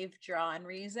how they've drawn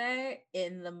Rize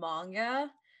in the manga.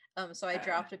 So I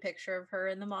dropped a picture of her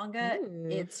in the manga. Ooh.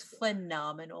 It's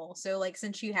phenomenal. So like,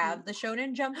 since you have the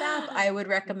Shonen Jump app, I would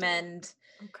recommend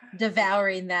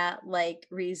devouring that like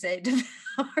Rize devoured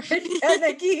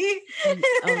Kaneki.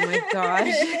 Oh my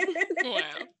gosh. Wow.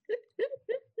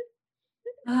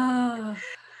 Oh,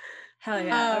 hell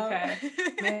yeah. Okay.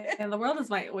 Man, the world is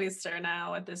my oyster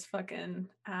now with this fucking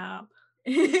app.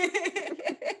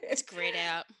 It's a great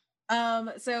app.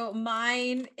 So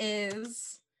mine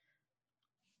is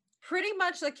pretty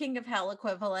much the King of Hell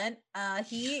equivalent.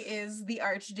 He is the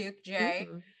Archduke J.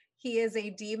 Ooh. He is a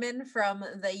demon from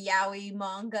the yaoi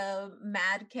manga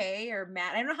Mad K or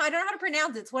Mad. I don't know how to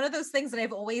pronounce it. It's one of those things that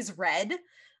I've always read,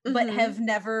 but have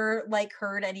never like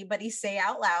heard anybody say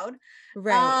out loud.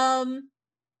 Right.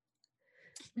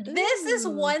 This is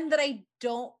one that I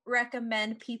don't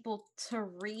recommend people to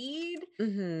read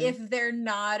if they're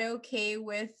not okay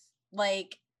with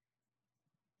like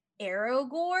arrow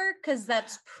gore, because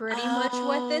that's pretty much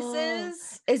what this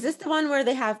is. Is this the one where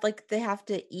they have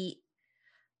to eat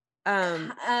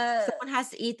someone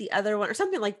has to eat the other one or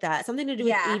something like that, something to do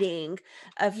with eating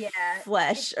of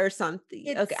flesh or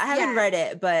something? Okay, I haven't read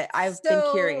it, but I've been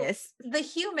curious. The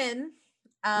human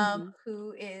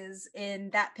who is in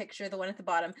that picture, the one at the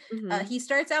bottom, he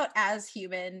starts out as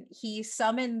human. He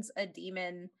summons a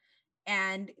demon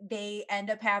and they end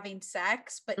up having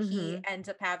sex, but he ends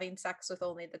up having sex with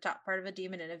only the top part of a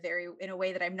demon in a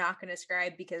way that I'm not going to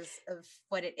describe because of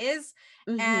what it is.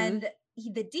 And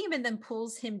the demon then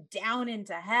pulls him down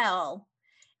into hell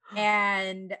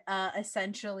and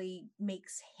essentially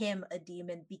makes him a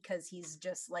demon because he's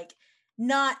just like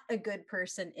not a good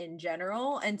person in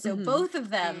general. And so both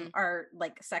of them are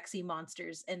like sexy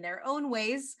monsters in their own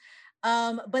ways.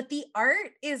 But the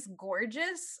art is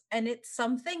gorgeous, and it's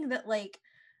something that like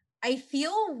I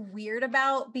feel weird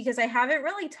about because I haven't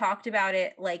really talked about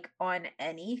it like on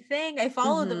anything. I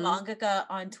follow the mangaka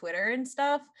on Twitter and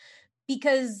stuff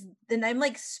because then I'm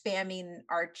like spamming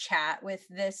our chat with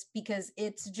this because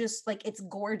it's just like it's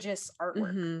gorgeous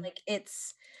artwork. Like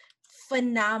it's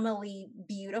phenomenally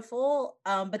beautiful.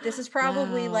 But this is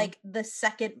probably like the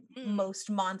second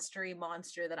most monstery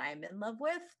monster that I'm in love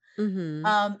with.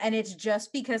 And it's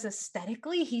just because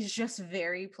aesthetically he's just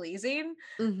very pleasing.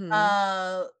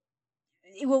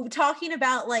 Well, talking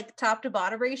about like top to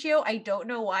bottom ratio, I don't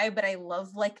know why, but I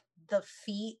love like the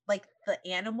feet, like the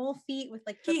animal feet with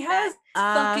like he has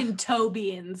fucking toe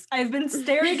beans. I've been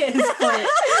staring at his foot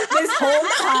this whole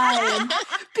time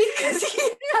because he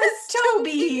has toe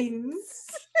beans.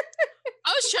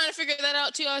 I was trying to figure that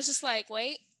out too. I was just like,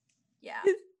 wait. Yeah.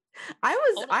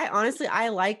 I honestly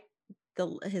like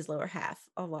his lower half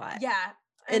a lot. Yeah.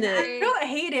 And I don't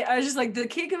hate it. I was just like, the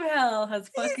King of Hell has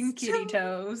fucking kitty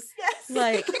toes. Yes.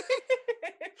 Like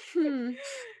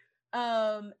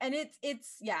and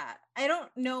it's I don't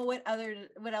know what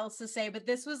else to say, but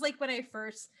this was like when I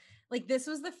first this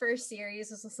was the first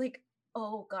series. It was just like,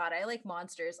 oh god, I like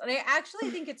monsters. And I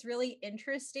actually think it's really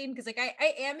interesting because like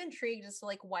I am intrigued as to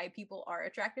like why people are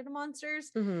attracted to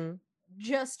monsters.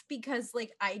 Just because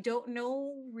like I don't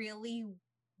know really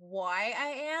why I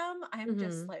am, I'm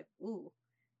just like, ooh,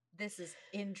 this is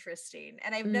interesting.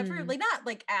 And I've never like not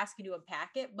like asked you to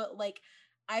unpack it, but like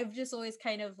I've just always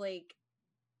kind of like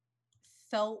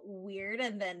felt weird,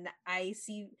 and then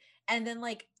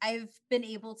like I've been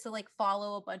able to like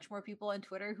follow a bunch more people on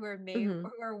Twitter who are who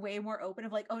are way more open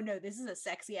of like, oh no, this is a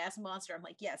sexy ass monster. I'm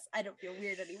like, yes, I don't feel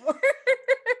weird anymore.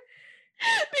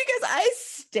 Because I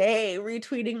stay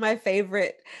retweeting my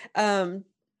favorite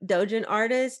doujin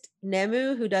artist,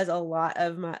 Nemu, who does a lot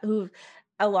of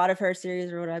her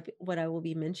series, or what I will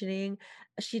be mentioning.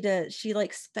 She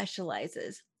like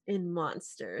specializes in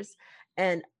monsters,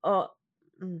 and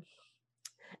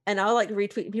and I'll like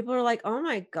retweet. People are like, oh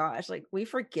my gosh, like we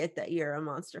forget that you're a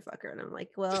monster fucker. And I'm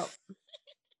like, well,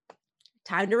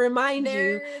 time to remind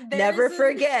you, never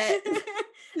forget.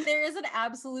 There is an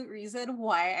absolute reason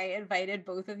why I invited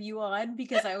both of you on,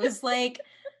 because I was like,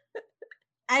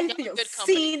 I feel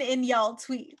seen in y'all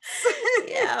tweets.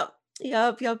 Yeah.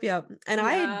 Yup. And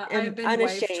I am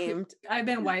unashamed. I've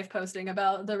been wife posting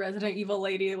about the Resident Evil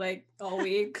lady like all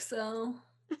week, so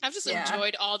I've just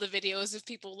enjoyed all the videos of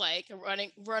people like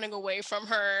running away from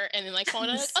her and then like falling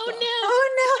like, oh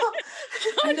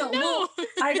no.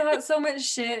 I got so much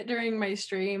shit during my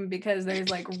stream because there's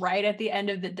like right at the end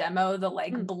of the demo, the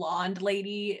like blonde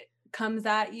lady comes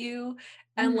at you,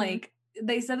 and like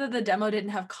they said that the demo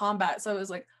didn't have combat, so I was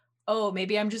like, oh,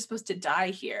 maybe I'm just supposed to die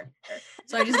here.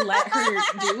 So I just let her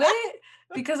do it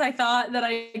because I thought that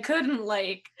I couldn't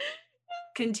like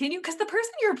continue, because the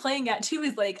person you're playing at too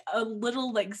is like a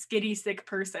little like skitty sick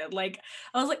person. Like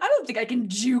I was like, I don't think I can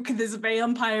juke this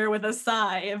vampire with a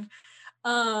scythe.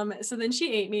 So then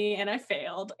she ate me and I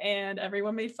failed and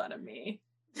everyone made fun of me.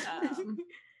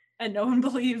 And no one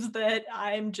believes that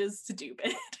I'm just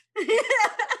stupid. I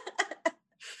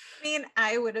mean,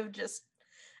 I would have just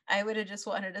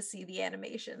wanted to see the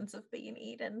animations of being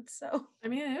eaten. So I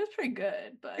mean, it was pretty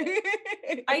good, but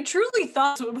I truly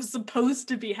thought what was supposed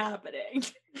to be happening.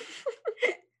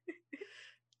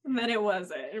 And then it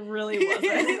wasn't. It really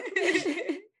wasn't.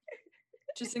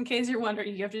 Just in case you're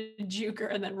wondering, you have to juke her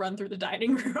and then run through the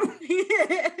dining room.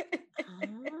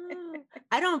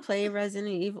 I don't play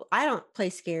Resident Evil. I don't play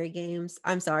scary games.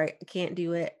 I'm sorry. I can't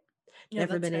do it. Yeah,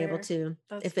 Never been able to.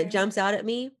 That's if fair. it jumps out at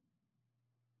me,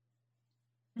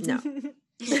 no.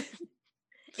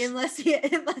 Unless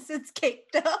it's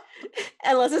caked up.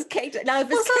 Unless it's caked up. Now if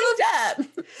it's caked up.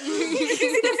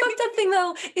 The fucked up thing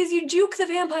though is you juke the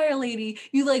vampire lady,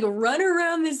 you like run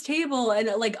around this table and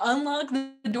like unlock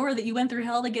the door that you went through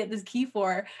hell to get this key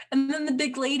for, and then the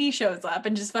big lady shows up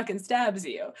and just fucking stabs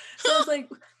you. So it's like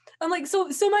I'm like, so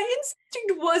my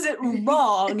instinct wasn't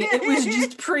wrong. It was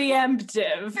just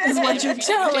preemptive, is what you're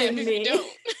telling me.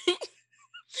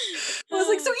 I was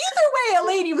like, so either way, a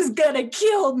lady was gonna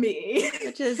kill me.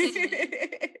 Which is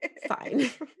fine.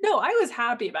 No, I was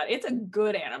happy about it. It's a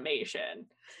good animation,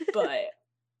 but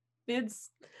it's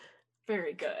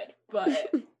very good.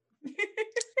 But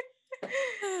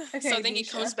okay, so I think Nisha.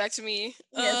 It comes back to me.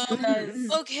 Yes, it does.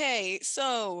 Okay,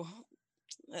 so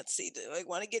let's see. Do I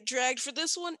want to get dragged for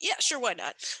this one? Yeah, sure. Why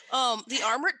not? The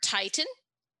Armored Titan.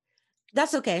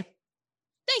 That's okay.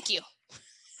 Thank you.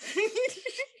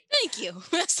 Thank you.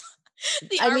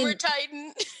 The Armored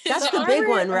Titan. That's the big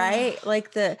one, right?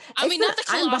 Like the. I mean, not the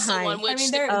colossal one. Which I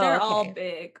mean, they're all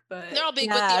big, but they're all big.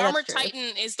 Yeah, but the Armored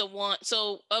Titan is the one.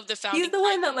 So of the founding, he's the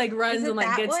one that like runs and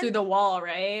like gets through the wall,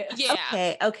 right?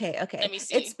 Yeah. Okay. Let me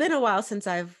see. It's been a while since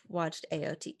I've watched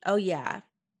AOT. Oh yeah.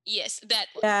 Yes, that.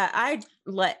 Yeah, I'd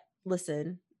let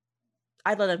him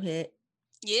hit.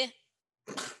 Yeah.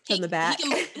 From the back.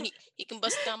 He can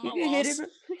bust down my walls.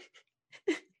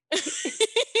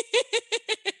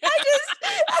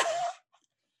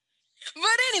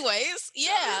 But anyways,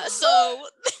 yeah, so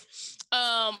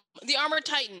the Armored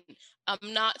Titan,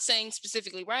 I'm not saying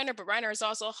specifically Reiner, but Reiner is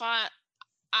also hot.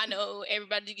 I know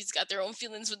everybody's got their own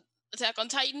feelings with Attack on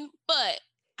Titan, but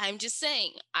I'm just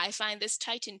saying I find this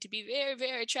Titan to be very,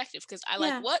 very attractive because I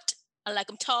like what? I like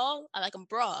him tall, I like him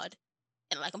broad,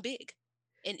 and I like him big.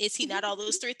 And is he not all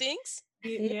those three things?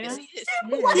 Yeah.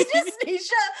 Why does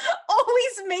Nisha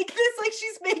always make this like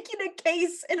she's making a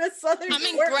case in a Southern I'm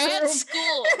in grad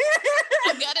school.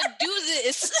 I gotta do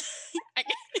this.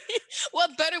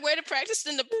 What better way to practice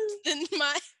than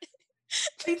my...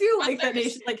 I do like that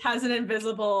Nisha like has an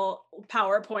invisible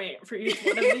PowerPoint for each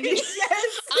one of these.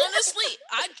 Yes. Honestly,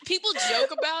 people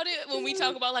joke about it when we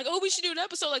talk about like, oh, we should do an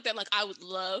episode like that. Like, I would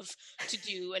love to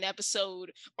do an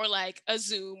episode or like a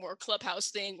Zoom or Clubhouse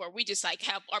thing where we just like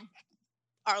have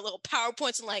our little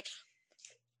PowerPoints and like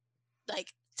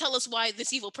tell us why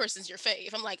this evil person's your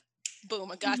fave. I'm like,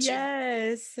 boom, I got you.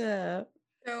 Yes.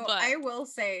 So But I will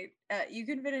say, you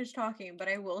can finish talking, but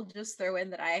I will just throw in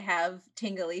that I have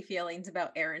tingly feelings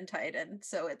about Aaron Titan,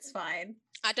 so it's fine.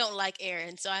 I don't like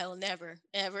Aaron, so I will never,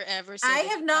 ever, ever say I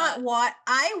have not watched.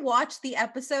 I watched the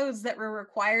episodes that were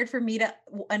required for me to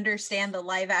understand the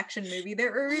live action movie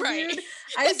that were reviewed. Right.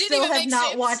 I still have not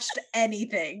sense. watched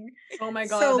anything. Oh my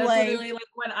god, So, that's like- literally like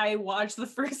when I watched the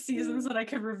first season so that I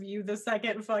could review the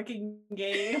second fucking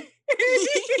game.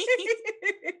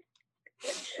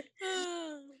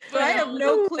 But I have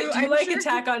no clue. Do you I'm like sure-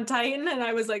 Attack on Titan? And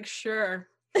I was like, sure.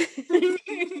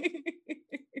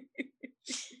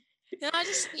 Yeah,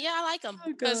 I like them Oh,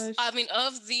 because gosh. I mean,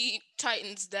 of the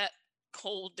Titans that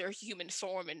hold their human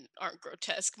form and aren't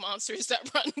grotesque monsters that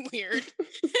run weird,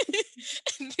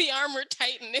 the Armored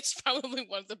Titan is probably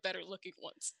one of the better looking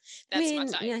ones. That's my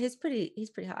type. Yeah, he's pretty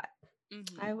hot.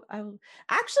 Mhm. I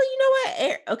actually, you know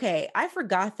what? Okay, I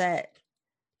forgot that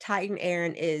Titan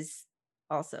Aaron is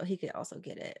also, he could also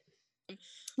get it.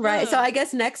 Right. So Huh. I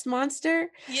guess next monster.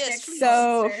 Yes. Next please.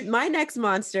 So monster. my next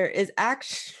monster is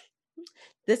actually,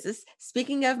 this is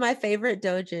speaking of my favorite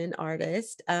doujin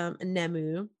artist,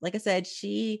 Nemu. Like I said,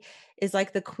 she is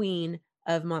like the queen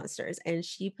of monsters, and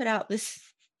she put out this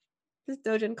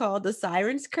doujin called the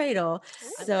Siren's Cradle.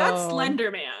 So That's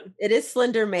Slender Man. it is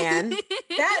Slender Man.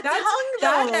 That That's- tongue,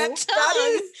 that-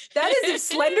 though. That is if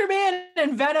Slender Man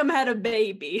and Venom had a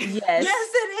baby. Yes. Yes,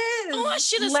 it is. Oh, I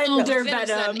should have Slender known.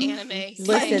 Venom. Venom. Anime. Listen,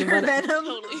 Slender when- Venom.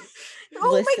 Totally.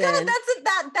 Oh my god,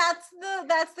 Listen.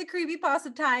 that's the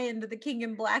creepypasta tie-in to the King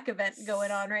in Black event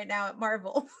going on right now at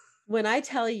Marvel. When I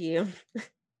tell you,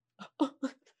 That's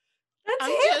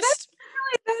I'm it. just.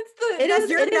 That's the. It that's is-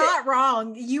 You're it is- not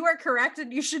wrong. You are correct,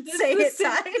 and you should the, say the, it.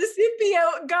 sym- Ty. the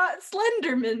symbiote got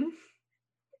Slenderman.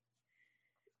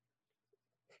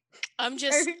 I'm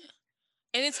just. Are-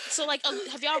 And it's so like.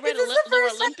 Have y'all Is read this the Lore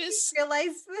first time you Olympus?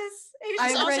 realized this?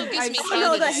 This also read- gives I've me I seen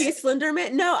know it. that confidence. he's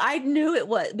Slenderman. No, I knew it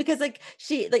was because like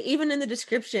she like even in the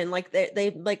description, like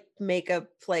they like make a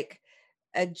like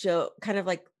a joke, kind of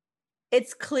like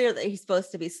it's clear that he's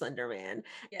supposed to be Slenderman.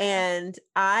 Yeah. And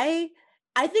I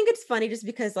think it's funny just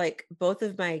because like both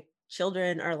of my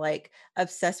children are like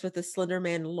obsessed with the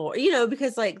Slenderman lore, you know,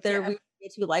 because like they're Yeah. really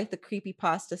into like the creepy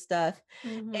pasta stuff.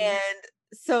 Mhm. And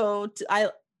so I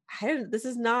don't, this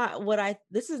is not what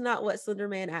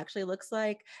Slenderman actually looks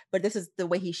like, but this is the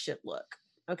way he should look.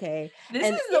 Okay. This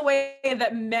and is the way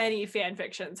that many fan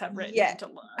fictions have written Yeah, him to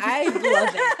look. I love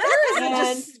it. There is a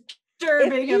And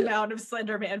disturbing you- amount of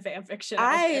Slenderman fan fiction.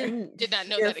 out there. I Did not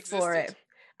know here that for existed. it.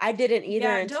 I didn't either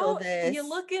Yeah, until don't this. you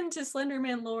look into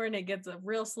Slenderman lore and it gets a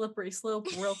real slippery slope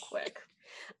real quick.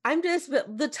 I'm just,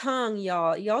 but the tongue,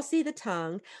 y'all see the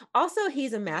tongue. Also,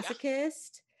 he's a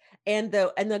masochist, and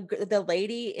the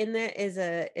lady in there is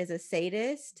a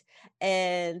sadist,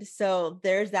 and so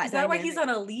there's that. Is that why he's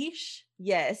dynamic. on a leash?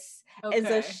 Yes. And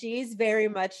so Okay. she's very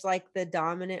much like the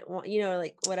dominant one, you know,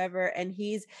 like whatever. And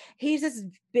he's this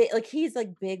big, like he's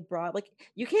like big, broad. Like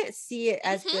you can't see it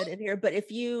as good in here, but if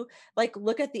you like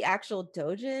look at the actual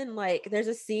doujin, like there's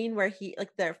a scene where he,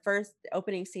 like the first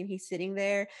opening scene, he's sitting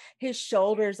there, his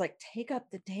shoulders like take up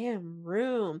the damn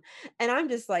room, and I'm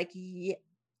just like,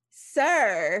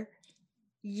 sir,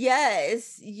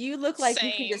 yes, you look like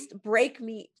you can Same. just break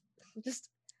me, just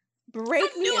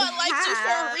break me. knew in I liked you for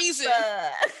a half. reason.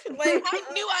 Like,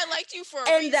 I knew I liked you for a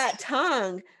and reason. that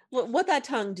tongue, what that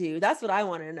tongue do? That's what I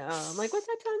want to know. I'm like, what's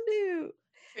that tongue do?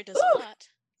 It does a lot.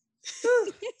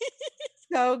 Ooh,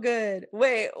 so good.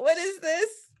 Wait, what is this?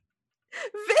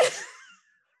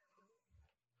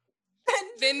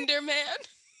 Vendor man.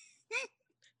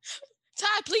 Ty,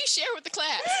 please share with the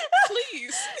class.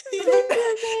 Please. His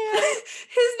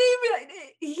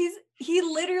name, he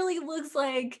literally looks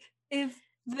like if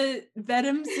the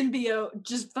Venom symbiote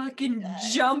just fucking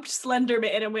jumped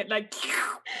Slenderman and went like,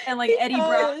 and like Eddie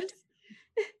Brock.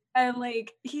 And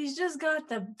like he's just got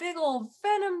the big old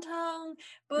Venom tongue,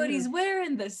 but he's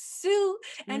wearing the suit,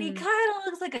 and he kind of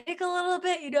looks like a dick a little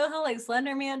bit. You know how like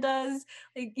Slender Man does?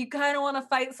 Like you kind of want to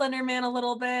fight Slender Man a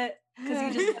little bit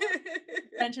because he just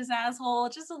bench his asshole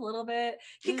just a little bit.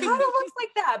 He kind of looks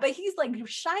like that, but he's like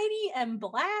shiny and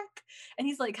black, and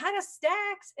he's like kind of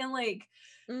stacked and like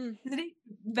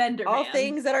Vendor all Man.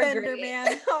 things that are Vendor great.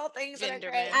 Man. All things Vendor that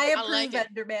are Man. great. I I approve like it.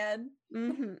 Vendor Man.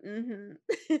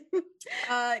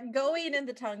 Going in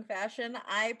the tongue fashion,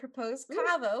 I propose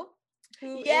Kavo,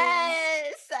 who is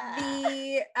Yes.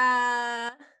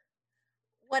 the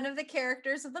one of the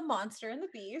characters of the Monster and the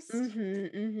Beast.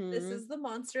 This is the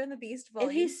Monster and the Beast volume.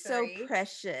 and he's 3. so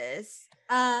precious.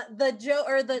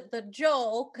 The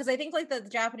Joel, because I think like the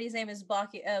Japanese name is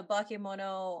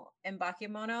Bakemono and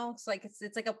Bakemono. So like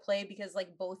it's like a play because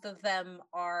like both of them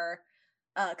are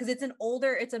because it's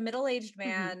a middle-aged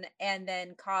man, and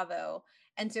then Kavo.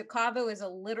 And so Kavo is a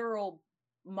literal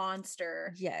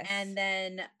monster. Yes. And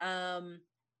then Liam,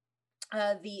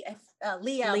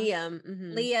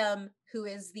 Liam, who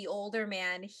is the older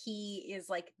man, he is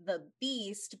like the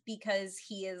beast because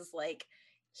he is like,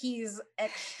 he's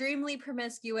extremely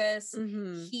promiscuous.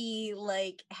 He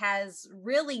like has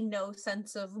really no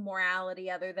sense of morality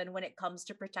other than when it comes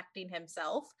to protecting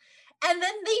himself. And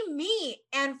then they meet,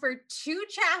 and for 2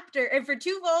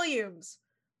 volumes,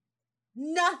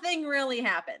 nothing really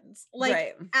happens,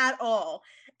 like at all.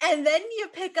 And then you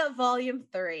pick up volume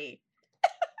 3,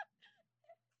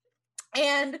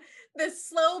 and the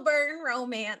slow burn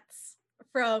romance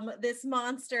from this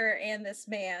monster and this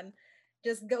man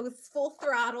just goes full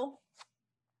throttle.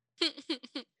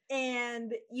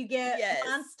 And you get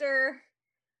monster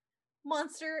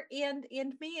and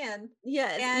man.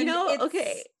 Yes. And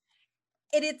okay.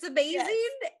 And it's amazing,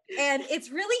 and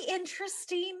it's really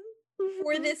interesting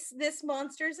for this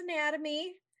monster's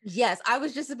anatomy. Yes, I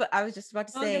was just about to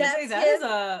say that is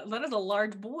a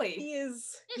large boy. He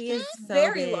is so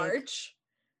very big. large.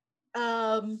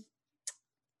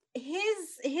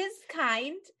 His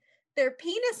kind, their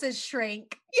penises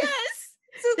shrink. Yes.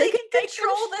 So they can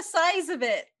control the size of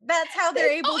it. That's how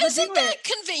they're able to do it. Isn't that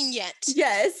convenient?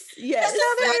 Yes. That's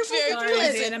how they're able to do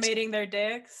it. Animating their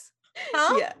dicks.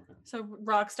 Huh? Yeah. So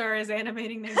Rockstar is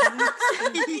animating their dicks.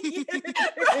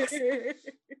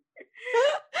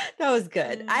 That was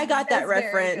good. I got that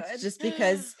reference just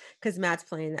because Matt's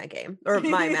playing that game, or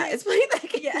my Matt is playing that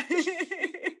game.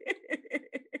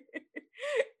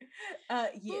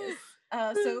 Yes.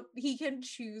 So he can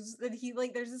choose that he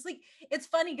like, there's this like, it's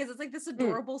funny because it's like this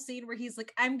adorable scene where he's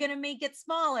like, I'm gonna make it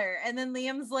smaller, and then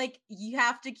Liam's like, you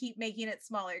have to keep making it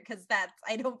smaller because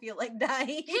I don't feel like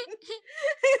dying.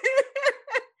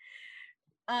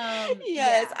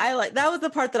 I like that was the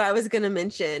part that I was gonna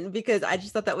mention because I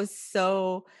just thought that was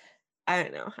so, I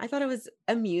don't know, I thought it was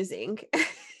amusing.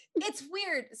 It's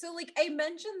weird. So like I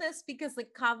mentioned this because like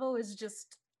Kavo is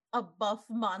just a buff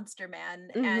monster man,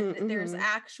 and there's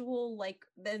actual like,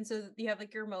 then so you have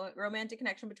like your romantic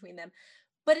connection between them.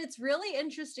 But it's really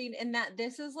interesting in that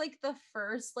this is like the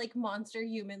first like monster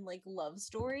human like love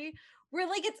story where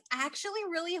like it's actually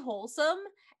really wholesome,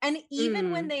 and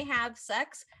even when they have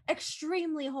sex,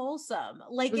 extremely wholesome.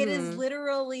 Like it is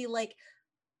literally like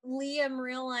Liam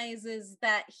realizes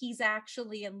that he's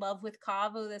actually in love with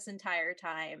Kavo this entire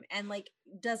time, and like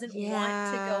doesn't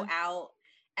want to go out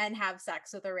and have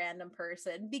sex with a random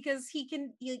person because he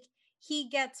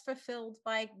gets fulfilled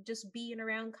by just being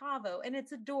around Kavo, and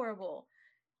it's adorable.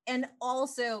 And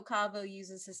also Kavo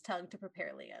uses his tongue to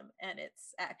prepare Liam, and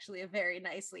it's actually a very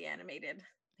nicely animated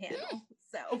panel.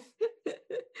 So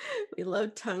we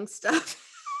love tongue stuff.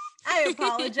 I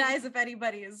apologize if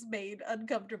anybody is made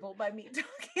uncomfortable by me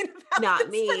talking about Not this,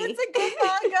 me. but it's a good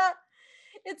manga.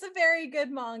 It's a very good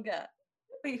manga.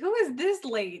 Wait, who is this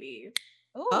lady?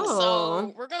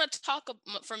 So we're gonna talk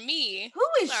for me. Who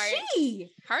is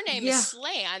she? Her name is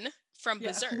Slan from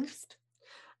Berserk.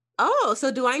 Oh,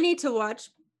 so do I need to watch?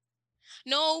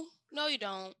 No, you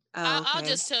don't. I'll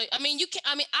just tell you. I mean, you can.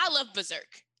 I mean, I love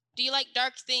Berserk. Do you like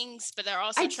dark things, but they're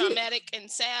also traumatic and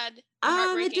sad, and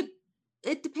heartbreaking?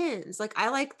 It depends. Like I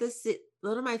like this.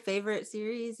 One of my favorite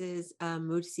series is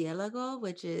Murciélago,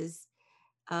 which is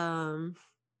kind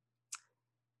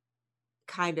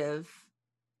of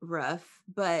rough,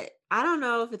 but I don't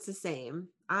know if it's the same.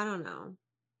 I don't know.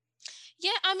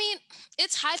 Yeah, I mean,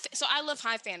 it's high. So I love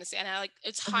high fantasy, and I like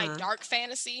it's high dark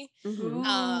fantasy.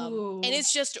 And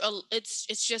it's just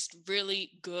it's just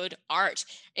really good art.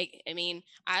 I mean,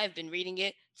 I've been reading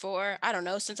it for I don't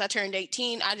know since I turned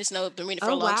 18. I just know I've been reading it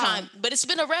for a long time, but it's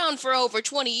been around for over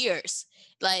 20 years.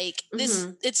 Like this,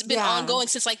 it's been ongoing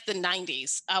since like the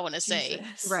 90s. I want to say,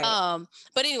 right?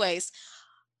 But anyways.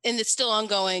 And it's still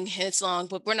ongoing and it's long,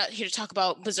 but we're not here to talk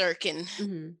about Berserk and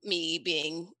me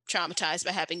being traumatized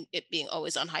by having it being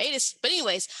always on hiatus. But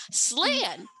anyways,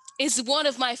 Slan is one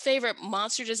of my favorite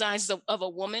monster designs of a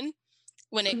woman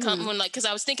when it comes, because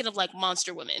I was thinking of like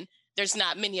monster women. There's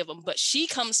not many of them, but she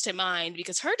comes to mind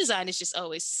because her design is just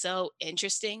always so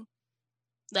interesting.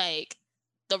 Like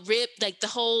the rib, like the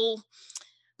whole,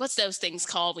 what's those things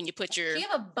called when you put your... Do you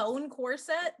have a bone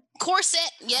corset? Corset,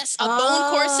 yes, a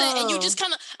bone corset. And you just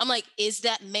kind of, I'm like, is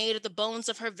that made of the bones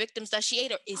of her victims that she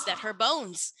ate, or is that her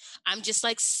bones? I'm just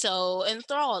like so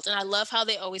enthralled. And I love how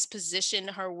they always position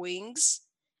her wings,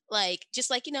 like, just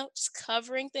like, you know, just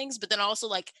covering things, but then also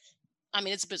like, I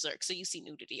mean, it's Berserk, so you see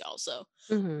nudity also.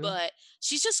 But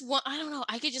she's just one, I don't know,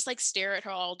 I could just like stare at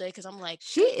her all day because I'm like,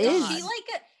 she is.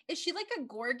 is she like a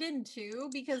Gorgon too?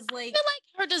 Because like I feel like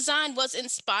her design was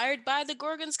inspired by the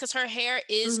Gorgons because her hair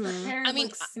is. Her hair I mean,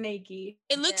 looks snaky.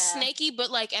 It looks snaky, but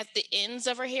like at the ends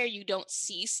of her hair, you don't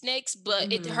see snakes,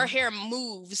 but her hair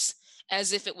moves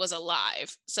as if it was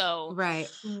alive. So right.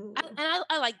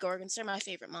 I like Gorgons. They're my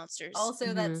favorite monsters.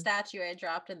 Also, that statue I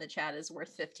dropped in the chat is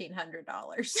worth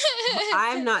 $1,500.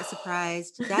 I'm not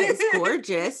surprised. That is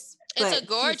gorgeous. It's a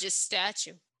gorgeous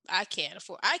statue. I can't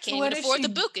even afford the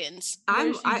bookends.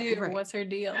 What's her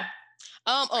deal?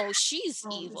 She's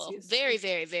evil. Very,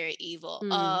 very, very evil.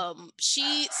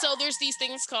 So there's these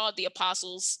things called the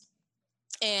Apostles,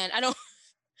 and I don't.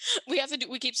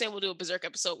 We keep saying we'll do a Berserk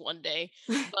episode one day,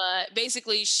 but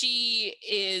basically she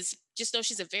is, just know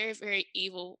she's a very, very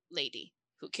evil lady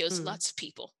who kills lots of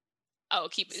people. I will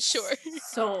keep it short.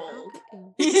 Sold.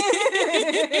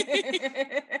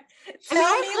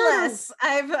 Tell me less.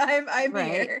 I'm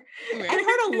here. I've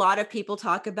heard a lot of people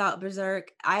talk about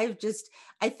Berserk. I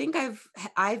think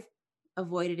I've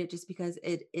avoided it just because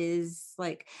it is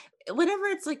like, whenever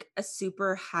it's like a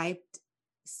super hyped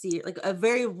series, like a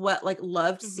very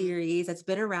loved series that's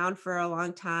been around for a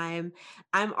long time,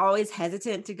 I'm always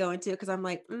hesitant to go into it because I'm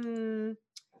like,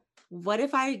 what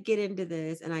if I get into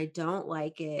this and I don't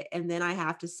like it, and then I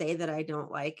have to say that I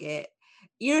don't like it?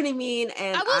 You know what I mean?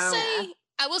 And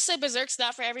I will say Berserk's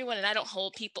not for everyone, and I don't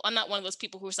hold people. I'm not one of those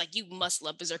people who's like, you must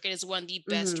love Berserk. It is one of the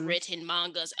best written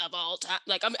mangas of all time.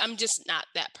 Like, I'm just not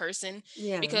that person.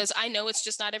 Yeah. Because I know it's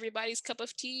just not everybody's cup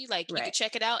of tea. Like, you can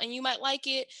check it out and you might like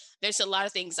it. There's a lot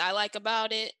of things I like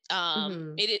about it.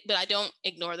 But I don't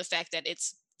ignore the fact that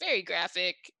it's very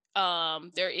graphic.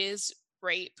 There is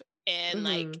rape and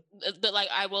but like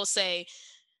I will say,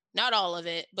 not all of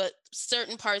it, but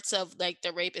certain parts of like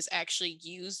the rape is actually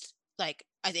used like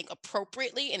I think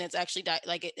appropriately, and it's actually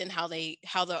in how the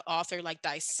author like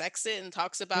dissects it and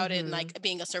talks about it, and like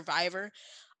being a survivor,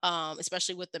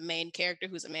 especially with the main character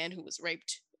who's a man who was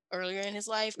raped earlier in his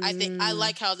life. I think I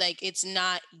like how like it's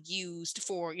not used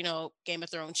for, you know, Game of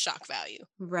Thrones shock value,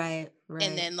 right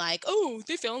and then like, oh,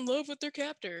 they fell in love with their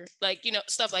captor, like, you know,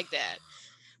 stuff like that.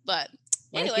 But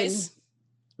anyways,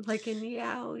 like in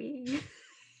Yaoi.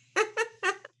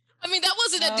 I mean, that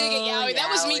wasn't a dig at Yaoi.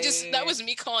 That was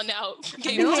me calling out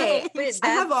Game of Thrones. I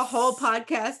have a whole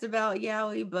podcast about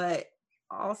Yaoi, but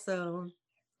also,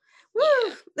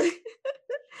 woo.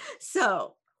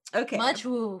 So, okay. Much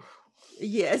woo.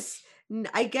 Yes.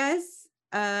 I guess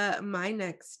my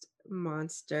next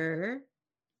monster.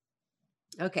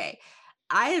 Okay.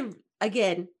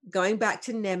 Again, going back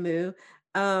to Nemu.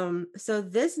 So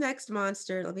this next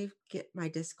monster, let me get my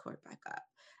Discord back up.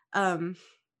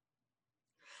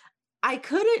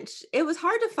 It was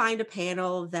hard to find a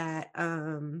panel that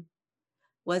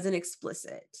wasn't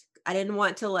explicit. I didn't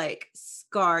want to like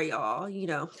scar y'all, you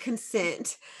know,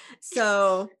 consent.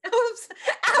 So oops,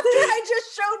 after I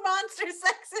just showed monster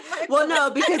sex in my well, no,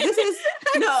 because this is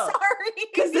sorry.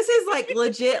 Because this is like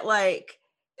legit, like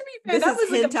this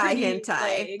is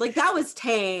hentai. Like that was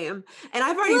tame. And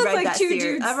I've already read that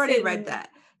series. I've already read that.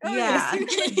 Oh, yeah.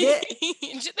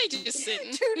 They just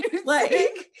sitting. Like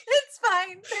it's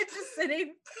fine. They're just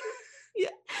sitting. Yeah.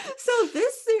 So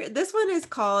this one is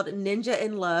called Ninja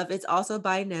in Love. It's also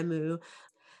by Nemu.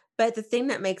 But the thing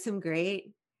that makes him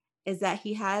great is that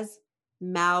he has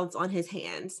mouths on his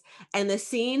hands. And the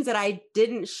scenes that I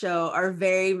didn't show are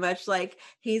very much like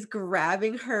he's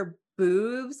grabbing her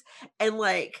boobs and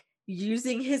like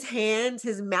using his hands,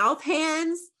 his mouth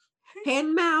hands,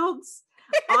 hand mouths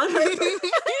on her hand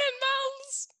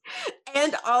mouths,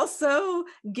 and also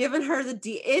giving her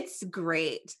it's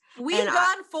great. We've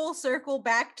gone full circle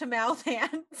back to mouth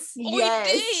hands.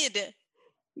 Yes. We did.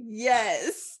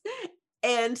 Yes.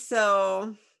 And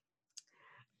so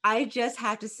I just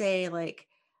have to say, like,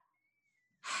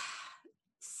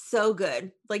 so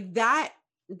good. Like that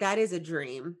is a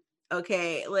dream.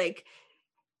 Okay. Like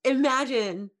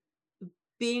imagine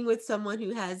being with someone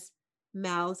who has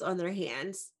mouths on their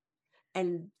hands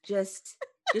and just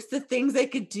the things they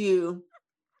could do.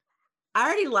 I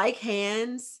already like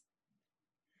hands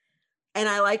and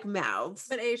I like mouths.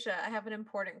 But Aisha, I have an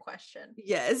important question.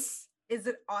 Yes. Is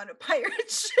it on a pirate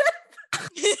ship?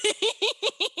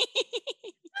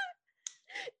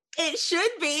 It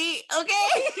should be,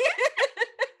 okay?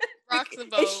 Rock the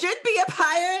boat. It should be a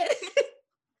pirate.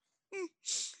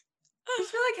 I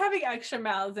just feel like having extra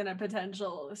mouths in a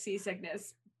potential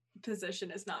seasickness position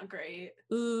is not great.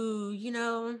 Ooh, you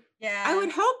know, yeah. I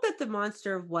would hope that the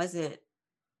monster wasn't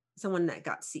someone that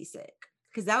got seasick,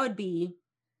 because that would be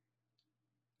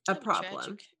a problem.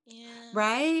 Tragic. Yeah.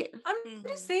 Right? I'm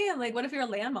just saying, like, what if you're a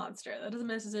land monster? That doesn't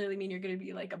necessarily mean you're going to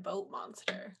be like a boat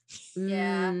monster.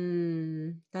 Yeah.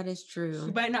 That is true.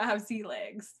 You might not have sea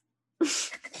legs.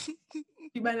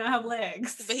 You might not have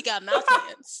legs. But he got mouth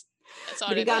hands. That's all.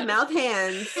 But he got mouth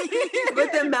hands.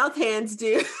 What the mouth hands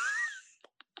do?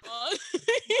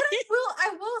 I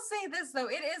will say this though,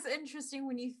 it is interesting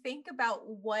when you think about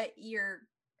what you're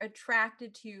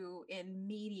attracted to in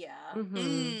media.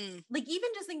 Like even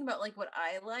just thinking about like what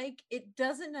I like, it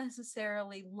doesn't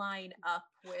necessarily line up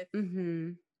with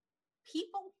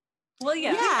people. Well,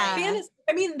 yeah.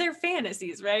 I mean, they're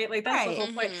fantasies, right? Like that's the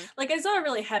whole point. Like I saw a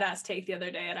really head-ass take the other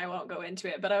day, and I won't go into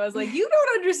it, but I was like, you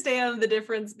don't understand the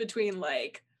difference between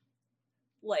like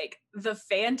the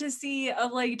fantasy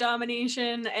of like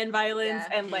domination and violence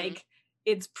and like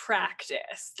its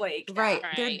practice. Like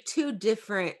they're two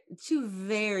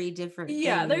very different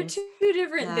things. They're two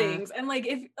different things. And like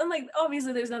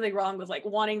obviously there's nothing wrong with like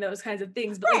wanting those kinds of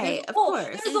things, but like of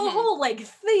course there's a whole like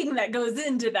thing that goes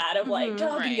into that of like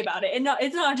talking about it, and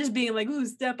it's not just being like, ooh,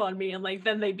 step on me, and like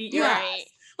then they beat your ass.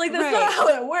 Like that's not how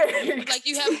it works. Like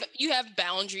you have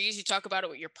boundaries. You talk about it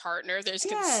with your partner. There's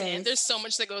consent. There's so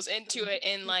much that goes into it.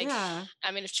 And like,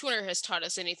 I mean, if Twitter has taught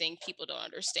us anything, people don't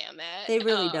understand that. They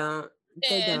really don't.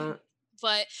 They don't.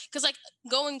 But because like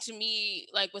going to me,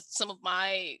 like with some of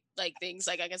my like things,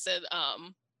 like I said,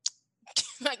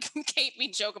 like Kate, we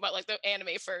joke about like the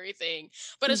anime furry thing,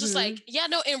 but it's just like,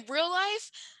 in real life,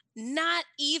 not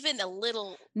even a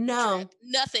little trip,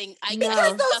 nothing.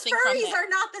 Because those furries are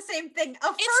not the same thing.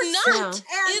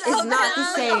 It's not the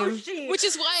same. Which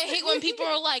is why I hate when people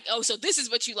are like, "Oh, so this is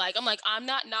what you like." I'm like, I'm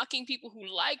not knocking people who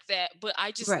like that, but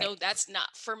I just know that's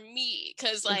not for me.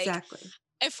 Because like,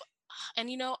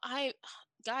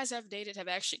 guys I've dated have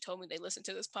actually told me they listen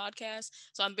to this podcast,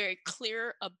 so I'm very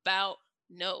clear about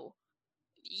no.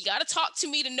 You got to talk to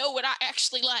me to know what I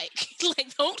actually like.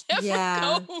 Like, don't ever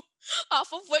go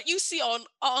off of what you see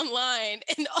online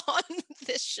and on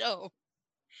this show.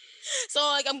 So,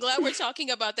 like, I'm glad we're talking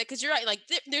about that because you're right. Like,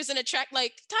 there's an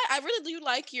like, Ty, I really do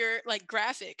like your like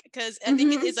graphic because I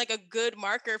think it is like a good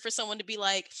marker for someone to be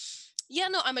like,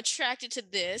 I'm attracted to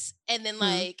this, and then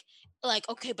like,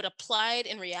 okay, but applied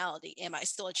in reality, am I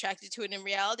still attracted to it in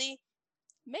reality?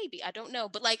 Maybe, I don't know,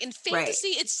 but like in fantasy,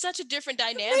 it's such a different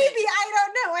dynamic. Maybe, I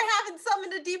don't know. I haven't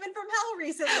summoned a demon from hell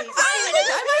recently.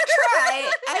 I might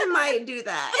try. I might do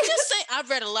that. I'm just saying,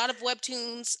 I've read a lot of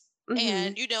webtoons,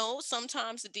 and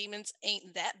sometimes the demons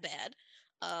ain't that bad.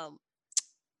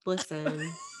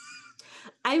 Listen,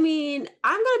 I mean,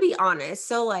 I'm gonna be honest.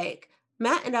 So, like,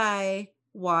 Matt and I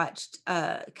watched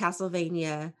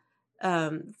Castlevania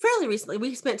fairly recently.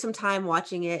 We spent some time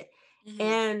watching it,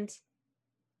 and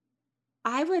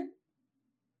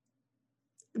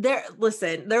there was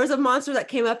a monster that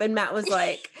came up and Matt was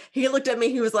like, he looked at me,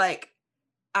 he was like,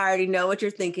 I already know what you're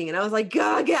thinking. And I was like,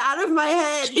 God, get out of my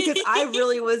head. Because I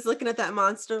really was looking at that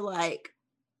monster like,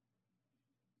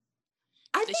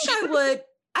 I think I would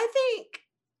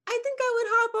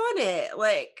hop on it.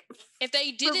 Like, if they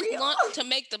didn't want to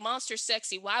make the monster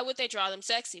sexy, why would they draw them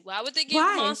sexy? Why would they give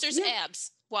monsters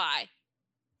abs? Why?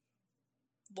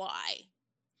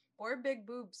 Or big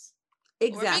boobs.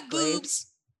 Exactly. Or big boobs.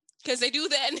 Because they do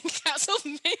that in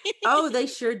Castlevania. Oh, they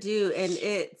sure do. And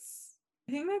I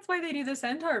think that's why they do the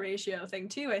centaur ratio thing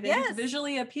too. I think it's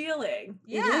visually appealing.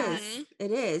 Yeah.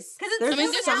 It is. Because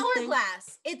it's still an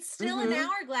hourglass. It's still an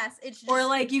hourglass. It's just... Or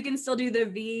like you can still do the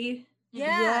V.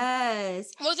 Yeah.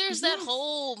 Yes. Well, there's that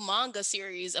whole manga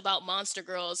series about monster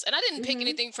girls, and I didn't pick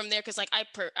anything from there because, like, I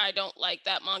don't like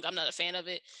that manga. I'm not a fan of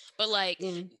it. But like,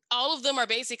 all of them are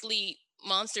basically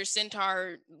monster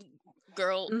centaur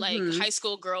girl, like high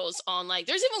school girls on like.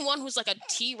 There's even one who's like a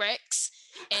T-Rex,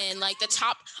 and like the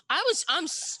top. I'm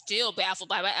still baffled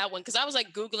by that one because I was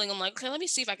like Googling. I'm like, okay, let me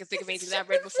see if I can think of anything that I've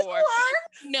read before.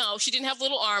 No, she didn't have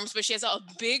little arms, but she has a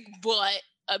big butt,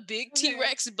 a big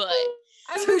T-Rex butt.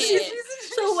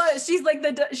 So what? She's like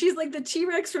the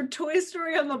T-Rex from Toy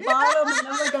Story on the bottom, and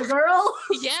I'm like a girl.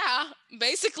 Yeah,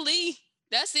 basically,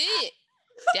 that's it.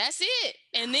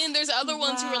 And then there's other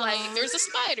ones who are like, there's a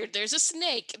spider, there's a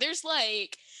snake, there's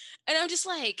like, and I'm just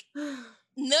like, none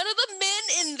of the men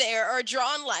in there are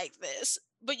drawn like this.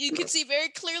 But you can see very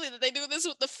clearly that they do this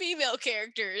with the female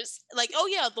characters. Like, oh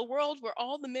yeah, the world where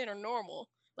all the men are normal.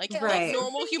 Like, like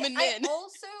normal human men. I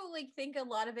also like think a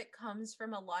lot of it comes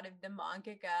from a lot of the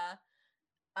mangaka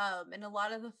and a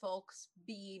lot of the folks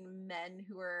being men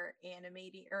who are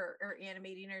animating or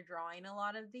animating or drawing a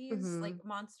lot of these like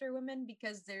monster women,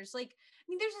 because there's like, I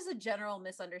mean, there's just a general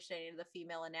misunderstanding of the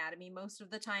female anatomy most of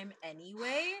the time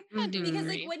anyway. Because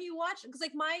like when you watch, because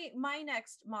like my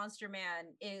next monster man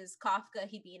is Kafka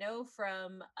Hibino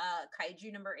from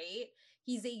Kaiju number 8.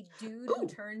 He's a dude who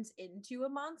turns into a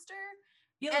monster.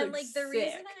 And like the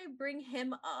reason I bring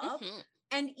him up,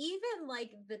 and even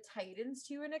like the Titans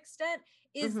to an extent,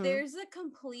 is there's a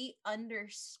complete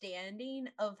understanding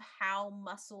of how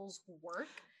muscles work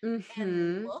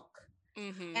and look,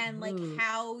 and like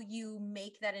how you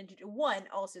make that into one.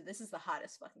 Also, this is the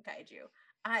hottest fucking kaiju.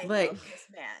 I love this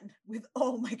man with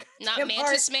oh my god. Not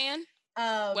Mantis Man.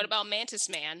 What about Mantis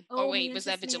Man? Oh wait, Mantis was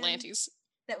that Vigilantes?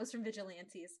 That was from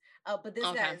Vigilantes. But this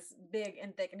guy's big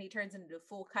and thick, and he turns into a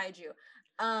full kaiju.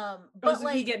 But so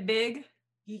like he get big.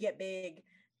 You get big.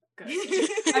 Good.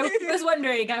 I was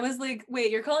wondering. I was like,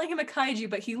 wait, you're calling him a kaiju,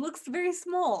 but he looks very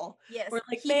small. Yes. Or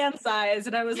like man size.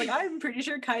 And I was like, I'm pretty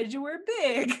sure kaiju were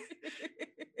big.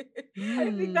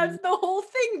 I think that's the whole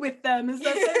thing with them, is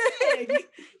that they're big.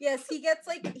 Yes, he gets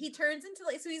like, he turns into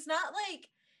like, so he's not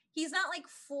like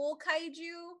full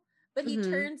kaiju, but he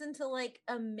turns into like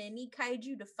a mini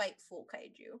kaiju to fight full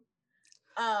kaiju.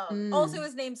 Also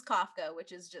his name's Kafka,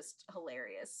 which is just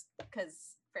hilarious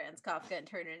because Franz Kafka and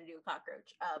turned into a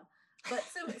cockroach. But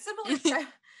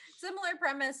similar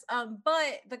premise.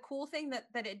 But the cool thing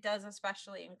that it does,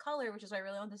 especially in color, which is why I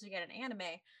really want this to get an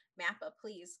anime, Mappa,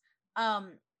 please.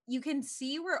 You can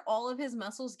see where all of his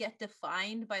muscles get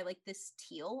defined by like this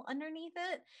teal underneath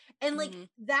it. And like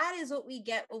that is what we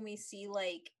get when we see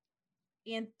like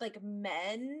and like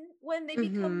men when they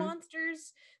become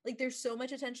monsters. Like there's so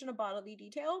much attention to bodily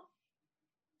detail.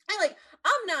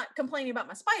 I'm not complaining about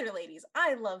my spider ladies.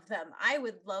 I love them. I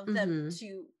would love them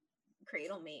to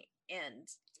cradle me and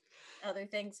other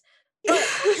things. But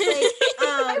like,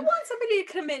 I want somebody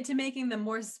to commit to making them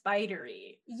more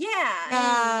spidery.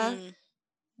 Yeah.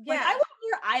 Like I want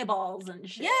your eyeballs and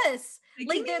shit. Yes.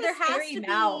 Like there has to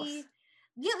mouth. Be.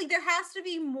 Yeah, like there has to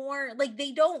be more. Like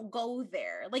they don't go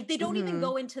there. Like they don't even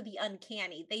go into the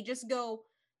uncanny. They just go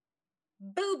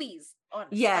boobies on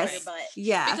spider butt.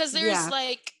 Yeah. Because there's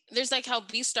like how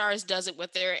Beastars does it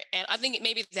with their, and I think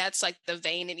maybe that's like the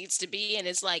vein it needs to be in.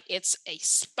 It's like it's a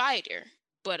spider,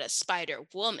 but a spider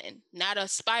woman, not a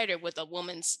spider with a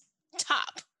woman's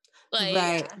top.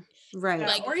 Like right.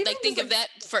 Like, or even think of that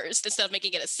first instead of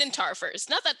making it a centaur first.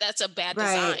 Not that that's a bad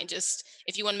design, just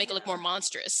if you want to make it look more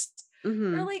monstrous. Or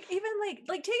like even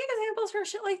like taking examples for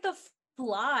shit like the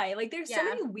Fly. Like there's so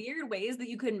many weird ways that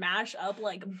you could mash up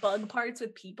like bug parts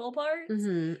with people parts.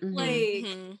 Like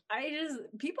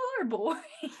people are boring.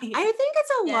 I think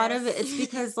it's a lot of it. It's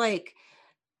because like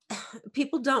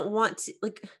people don't want to,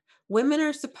 like women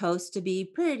are supposed to be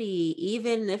pretty,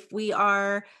 even if we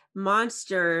are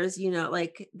monsters, you know,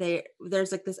 like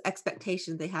there's like this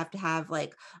expectation they have to have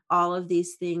like all of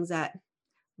these things that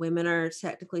women are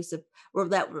technically or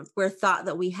that we're thought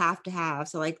that we have to have.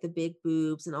 So like the big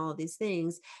boobs and all of these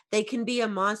things, they can be a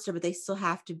monster, but they still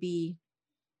have to be,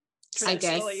 I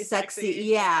guess, sexy.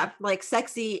 Yeah. Like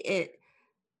sexy it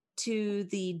to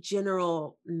the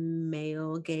general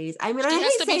male gaze. I mean, I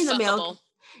hate saying the male.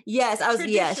 Yes,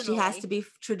 she has to be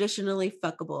traditionally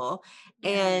fuckable.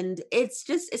 And it's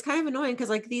kind of annoying because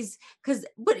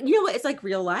but you know what? It's like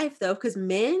real life though, because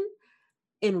men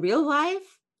in real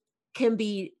life can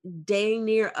be dang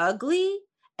near ugly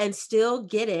and still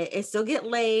get it and still get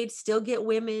laid, still get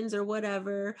women's or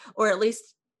whatever, or at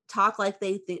least talk like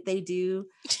they think they do.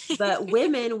 But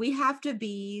women, we have to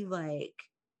be like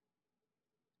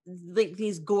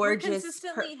these gorgeous, we're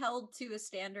consistently held to a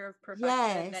standard of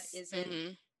perfection that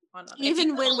isn't on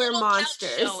even when we're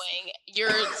monsters. Showing,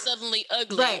 you're suddenly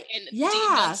ugly and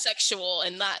deemed sexual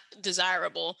and not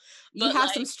desirable. But you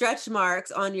have some stretch marks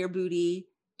on your booty.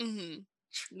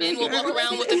 Men will walk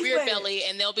around with a beer belly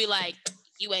and they'll be like,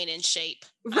 you ain't in shape.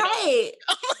 Right.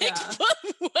 I'm like, what?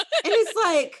 And it's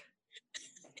like,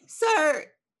 sir,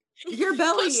 your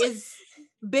belly is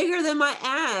bigger than my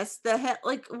ass. The heck,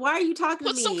 like, why are you talking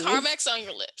to me? Put some Carmex on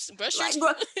your lips. Brush your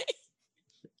teeth.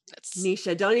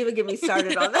 Nisha, don't even get me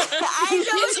started on that.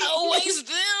 It's always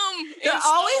them. They're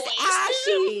always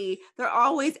ashy. They're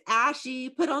always ashy.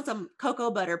 Put on some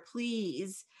cocoa butter,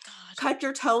 please. God. Cut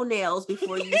your toenails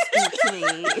before you speak to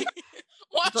me.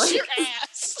 Wash your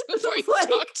ass before you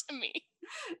talk to me.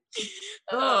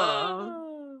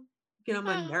 Get on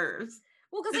my nerves.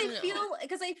 Well,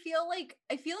 because I feel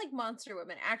like Monster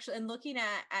Women actually, and looking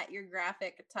at your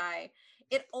graphic, Ty,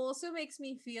 it also makes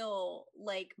me feel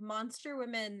like Monster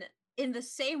Women, in the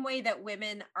same way that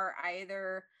women are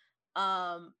either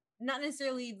not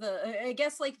necessarily I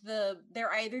guess like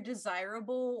they're either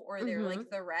desirable or they're like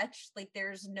the wretch. Like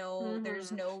there's no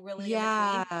really in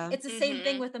between. It's the same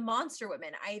thing with the monster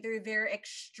women. Either they're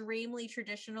extremely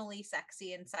traditionally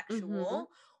sexy and sexual,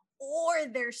 or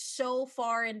they're so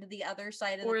far into the other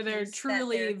side of or they're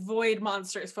truly void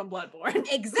monsters from Bloodborne.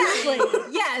 Exactly.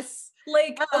 Yes.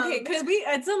 Like, okay, because we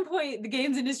at some point the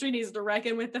games industry needs to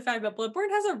reckon with the fact that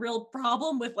Bloodborne has a real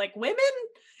problem with like women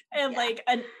and like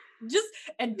and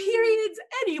periods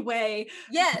anyway.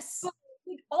 Yes. But,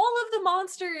 like, all of the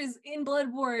monsters in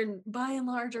Bloodborne by and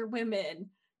large are women.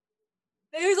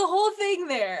 There's a whole thing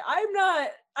there.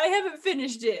 I haven't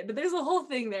finished it, but there's a whole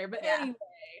thing there. But anyway.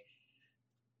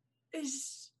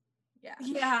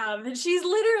 Yeah, but she's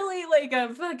literally like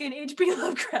a fucking H.P.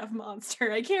 Lovecraft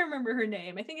monster. I can't remember her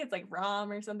name. I think it's like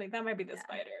Rom or something. That might be the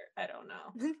spider. I don't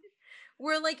know.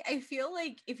 Where like I feel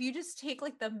like if you just take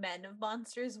like the men of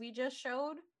monsters we just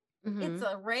showed, it's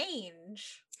a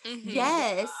range.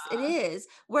 Yes, it is.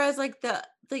 Whereas like the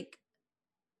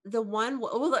one,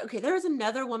 well, okay, there was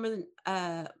another woman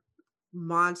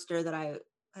monster that I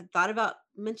had thought about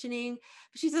mentioning,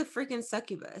 but she's a freaking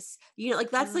succubus. You know,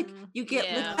 like that's like you get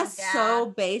like that's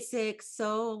so basic,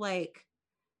 so like,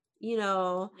 you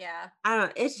know, I don't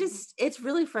know. It's just it's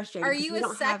really frustrating. Are you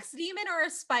a sex demon or a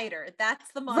spider? That's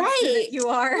the monster that you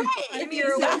are. Right. I mean,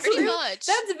 pretty much.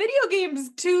 That's video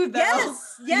games too, though.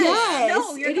 Yes.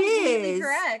 No, you're completely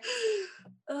correct.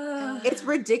 It's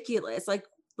ridiculous. Like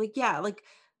yeah, like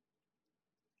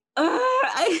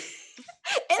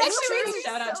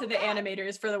shout out to the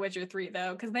animators for The Witcher 3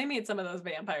 though, because they made some of those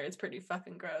vampires pretty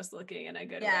fucking gross looking in a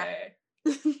good way.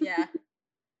 Yeah.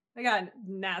 They got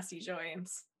nasty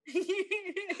joints.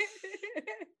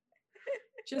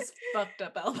 Just fucked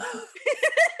up elbows.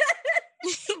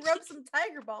 Rub some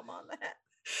tiger balm on that.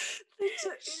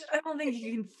 I don't think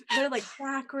you can. They're like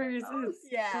backwards.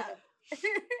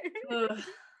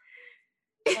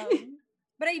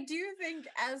 But I do think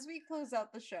as we close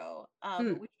out the show,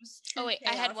 which was oh wait,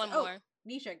 chaos. I had one more.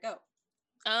 Nisha, go.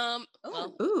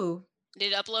 Ooh.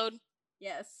 Did it upload?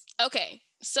 Yes. Okay,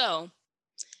 so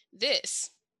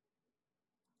this.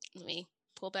 Let me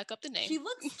pull back up the name. She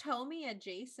looks Tomy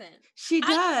adjacent. She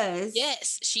does.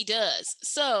 Yes, she does.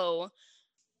 So,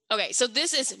 okay, so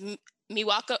this is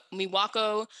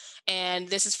Miwako, and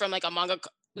this is from like a manga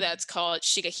that's called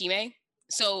Shigahime.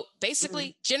 So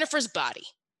basically, Jennifer's body.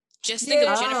 Just think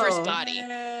of Jennifer's body.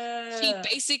 She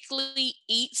basically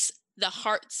eats the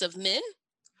hearts of men.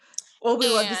 Well, we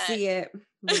love to see it.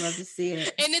 We love to see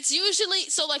it. And it's usually,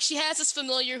 so like she has this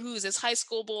familiar who's this high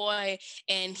school boy,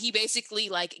 and he basically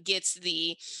like gets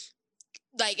the,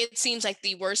 like it seems like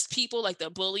the worst people, like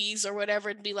the bullies or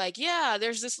whatever, to be like, yeah,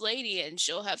 there's this lady and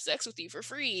she'll have sex with you for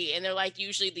free. And they're like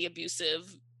usually the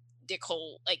abusive,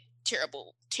 dickhole, like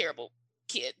terrible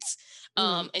kids.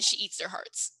 And she eats their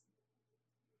hearts.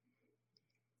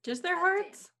 Just their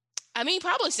hearts? I mean,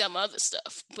 probably some other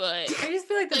stuff, but I just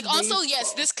feel like also,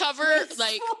 yes, this cover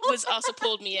like was also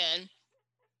pulled me in.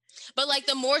 But like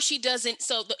the more she doesn't,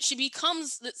 she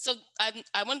becomes. So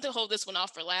I wanted to hold this one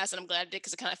off for last, and I'm glad I did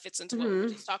because it kind of fits into what we were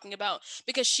just talking about.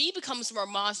 Because she becomes more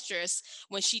monstrous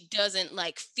when she doesn't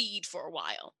like feed for a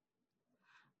while.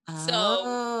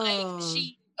 So like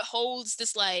she holds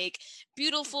this like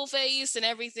beautiful face and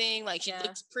everything, like she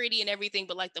looks pretty and everything,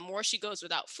 but like the more she goes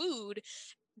without food,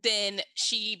 then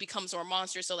she becomes more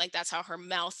monstrous. So like that's how her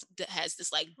mouth has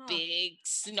this like big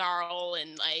snarl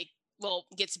and like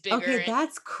gets bigger. Okay,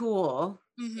 that's cool.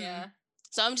 Yeah.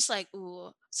 So I'm just like,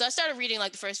 ooh. So I started reading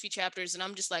like the first few chapters, and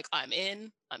I'm just like, I'm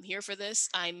here for this.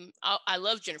 I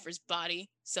love Jennifer's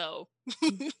body, so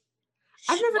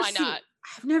I've never why seen, not?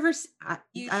 I've never.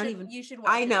 You should watch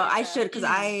I know. I should because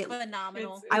I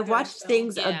phenomenal. I watched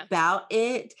things about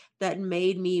it that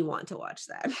made me want to watch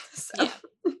that. So. Yeah.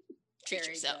 Treat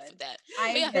yourself with that.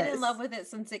 I've been in love with it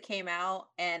since it came out,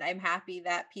 and I'm happy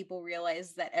that people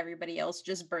realized that everybody else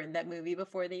just burned that movie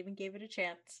before they even gave it a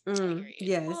chance.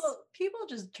 Yes. Well, people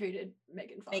just treated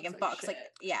Megan Fox like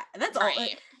and that's all.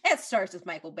 It starts with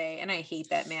Michael Bay, and I hate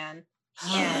that man.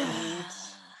 And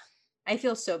I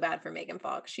feel so bad for Megan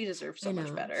Fox. She deserves so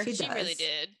much better. She really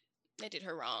did. They did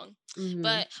her wrong.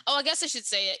 But I guess I should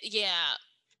say it. Yeah.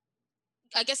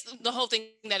 I guess the whole thing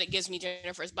that it gives me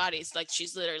Jennifer's body is like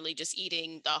she's literally just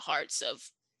eating the hearts of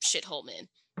shithole men.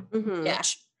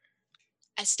 Which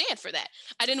I stand for that.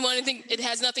 I didn't want anything. It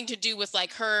has nothing to do with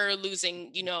like her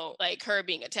losing, like her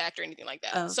being attacked or anything like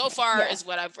that. So far is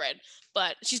what I've read,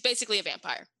 but she's basically a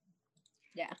vampire.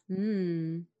 Yeah.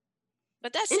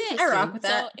 But that's it. I rock with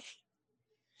that.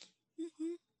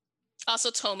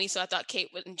 Also Tomy, so I thought Kate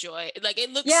would enjoy it. Like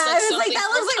it looks. Yeah, I was like, that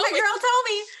looks like my girl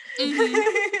Tomy.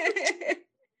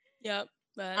 Yep.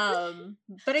 But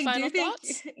I do think,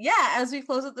 as we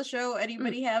close out the show,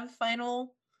 anybody have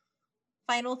final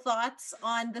thoughts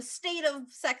on the state of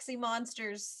sexy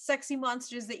monsters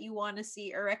that you want to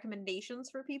see, or recommendations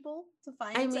for people to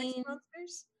find sexy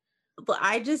monsters? But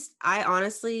I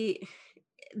honestly,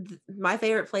 my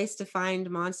favorite place to find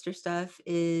monster stuff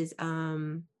is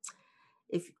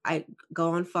if I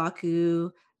go on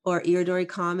Faku or Iridori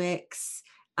Comics.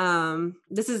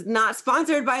 This is not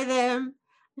sponsored by them.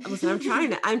 Listen, I'm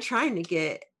trying to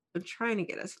get a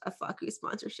Faku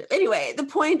sponsorship. Anyway, the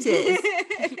point is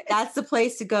that's the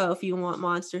place to go if you want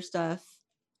monster stuff,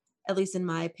 at least in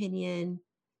my opinion.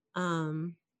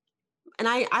 And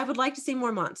I would like to see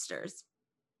more monsters,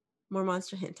 more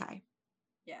monster hentai.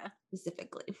 Yeah,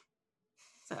 specifically.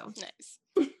 So nice.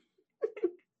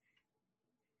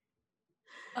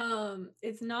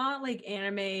 It's not like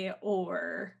anime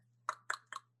or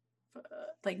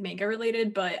like manga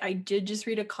related, but I did just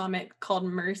read a comic called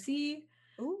Mercy.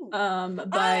 Ooh.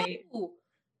 By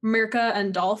Mirka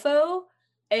Andolfo,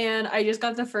 and I just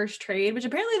got the first trade, which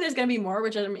apparently there's gonna be more,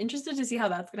 which I'm interested to see how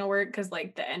that's gonna work, because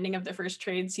like the ending of the first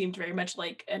trade seemed very much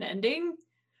like an ending.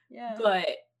 Yeah, but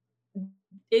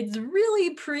it's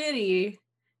really pretty,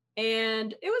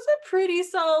 and it was a pretty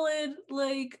solid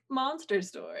like monster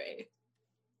story.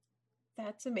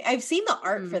 That's amazing. I've seen the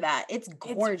art for that. It's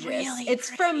gorgeous. It's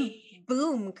from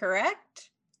Boom, correct?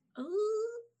 I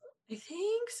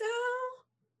think so.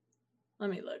 Let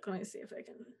me look. Let me see if I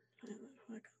can.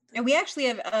 And we actually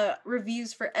have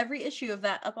reviews for every issue of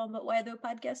that up on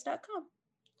whythopodcast.com.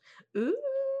 Ooh,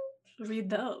 read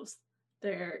those.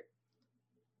 They're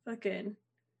fucking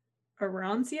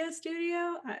Arancia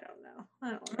Studio. I don't know. I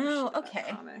don't know. Oh, okay.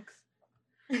 Comics.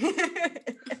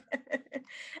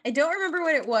 I don't remember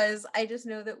what it was. I just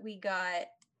know that we got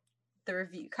the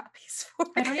review copies for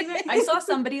it. I saw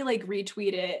somebody like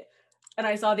retweet it, and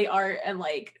I saw the art, and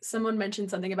like someone mentioned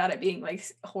something about it being like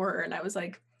horror, and I was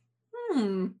like,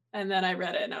 and then I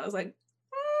read it and I was like,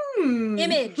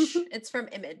 Image. It's from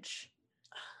Image.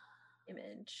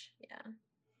 Yeah.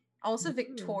 Also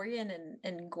Victorian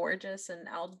and gorgeous, and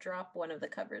I'll drop one of the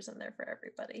covers in there for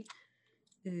everybody.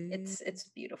 It's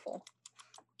beautiful.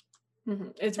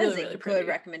 It's really, really pretty. Good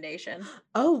recommendation.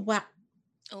 Oh wow.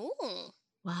 Oh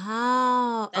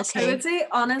wow. Okay. I would say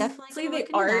honestly the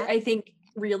art I think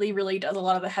really, really does a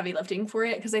lot of the heavy lifting for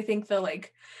it, because I think the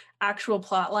like actual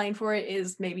plot line for it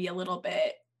is maybe a little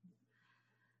bit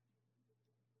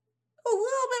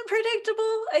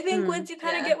predictable. I think once you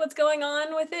kind of get what's going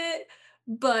on with it,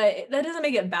 but that doesn't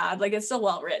make it bad. Like it's still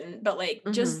well written, but like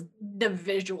just the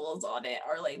visuals on it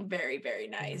are like very, very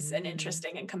nice and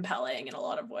interesting and compelling in a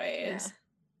lot of ways. Yeah.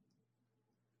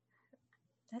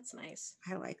 That's nice.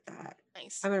 I like that.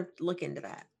 Nice. I'm gonna look into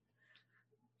that.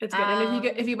 It's good. And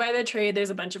if you buy the trade,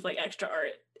 there's a bunch of like extra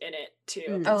art in it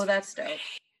too. Oh, that's dope.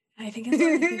 I think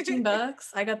it's like $15.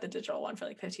 I got the digital one for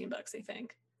like $15, I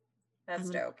think. That's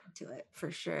dope. To it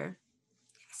for sure.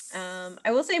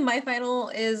 I will say my final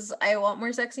is I want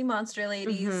more sexy monster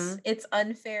ladies. It's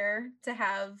unfair to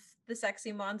have the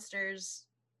sexy monsters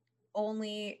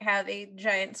only have a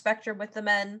giant spectrum with the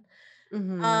men.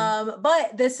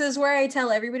 But this is where I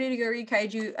tell everybody to go read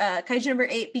Kaiju number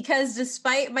 8, because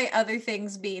despite my other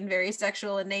things being very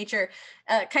sexual in nature,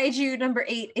 Kaiju number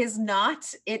 8 is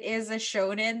not. It is a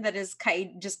shonen that is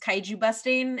just kaiju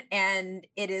busting, and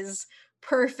it is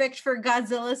perfect for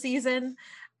Godzilla season.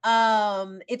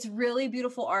 It's really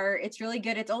beautiful art. It's really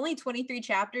good. It's only 23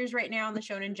 chapters right now on the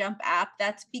Shonen Jump app.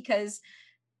 That's because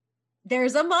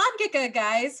there's a mangaka,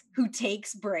 guys, who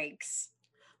takes breaks.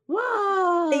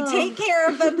 Whoa. They take care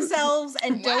of themselves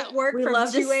and don't work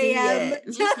from 2 a.m.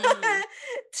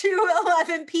 to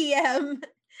 11 p.m.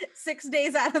 6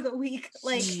 days out of the week,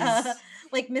 like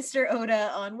Mr.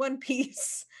 Oda on One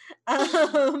Piece. Or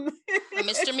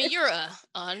Mr. Miura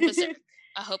on Berserk.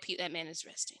 I hope that man is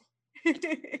resting.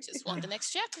 Just want the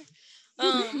next chapter.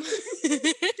 But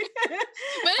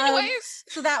anyways,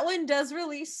 so that one does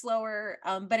release slower,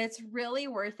 but it's really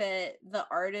worth it. The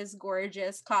art is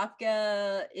gorgeous.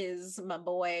 Kafka is my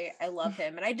boy. I love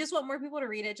him, and I just want more people to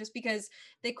read it, just because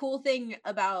the cool thing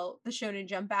about the Shonen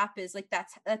Jump app is like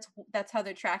that's how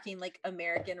they're tracking like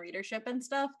American readership and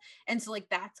stuff, and so like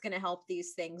that's gonna help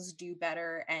these things do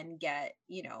better and get,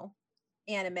 you know,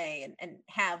 anime and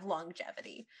have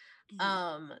longevity.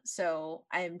 So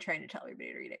I'm trying to tell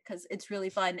everybody to read it because it's really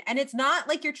fun, and it's not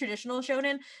like your traditional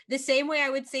shonen. The same way I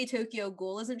would say Tokyo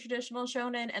Ghoul isn't traditional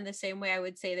shonen, and the same way I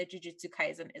would say that Jujutsu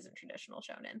Kaisen isn't traditional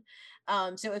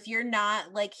shonen. So if you're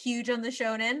not like huge on the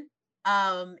shonen,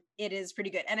 it is pretty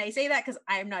good. And I say that because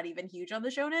I'm not even huge on the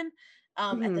shonen.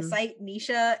 At the site.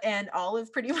 Nisha and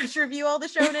Olive pretty much review all the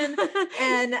shonen,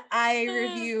 and I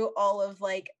review all of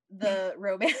like the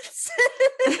romance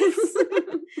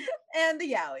and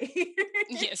the yaoi.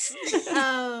 Yes.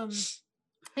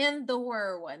 And the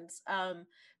horror ones.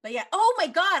 But yeah, oh my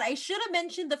god, I should have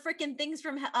mentioned the freaking things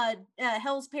from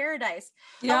Hell's Paradise.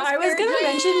 Yeah, Hell's I was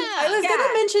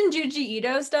gonna mention Junji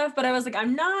Ito stuff, but I was like,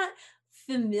 I'm not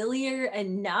familiar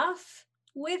enough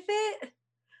with it.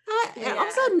 And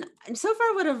also, so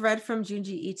far what I've read from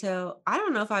Junji Ito, I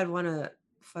don't know if I'd want to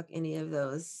fuck any of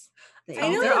those things. I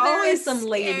know they're always some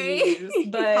scary. ladies,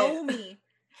 but Homie.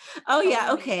 Oh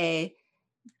yeah, okay.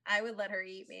 I would let her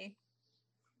eat me.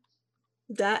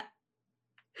 That.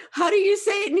 How do you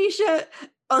say it, Nisha?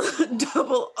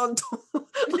 Double entendre.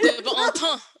 Double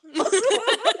entendre.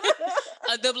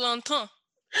 A double entendre.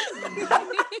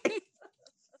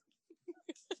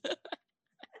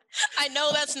 I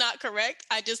know that's not correct.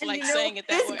 I just like saying it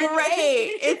that way. It's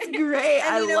great. It's great.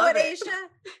 And I you know love what, it. Aisha?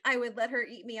 I would let her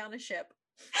eat me on a ship.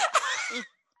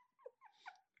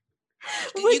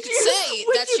 You could say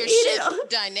that's your ship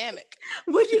dynamic.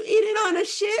 Would you eat it on a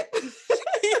ship?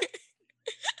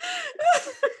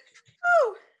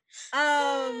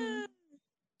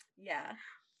 Yeah.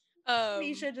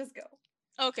 Nisha, just go.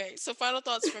 Okay, so final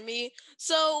thoughts for me.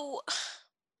 So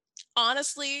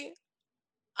honestly,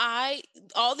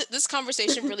 this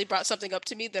conversation really brought something up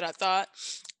to me that I thought,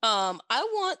 I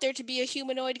want there to be a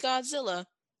humanoid Godzilla.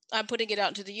 I'm putting it out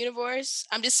into the universe.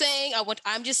 I'm just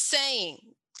saying,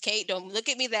 Kate, don't look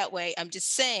at me that way. I'm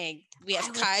just saying, we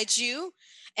have kaiju,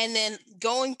 and then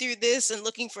going through this and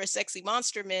looking for a sexy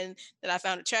monster man that I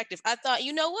found attractive. I thought,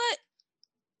 you know what?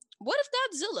 What if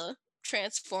Godzilla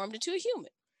transformed into a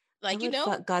human? Like,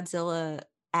 fuck Godzilla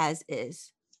as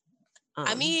is.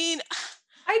 I mean,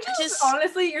 I just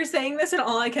honestly, you're saying this, and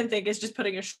all I can think is just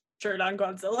putting a shirt on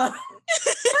Godzilla. Right?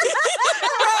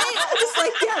 Just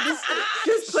like,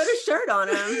 just put a shirt on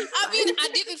him. I mean, I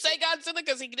didn't say Godzilla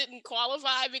because he didn't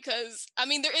qualify, because I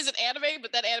mean there is an anime,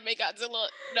 but that anime Godzilla,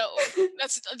 no,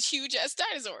 that's a huge ass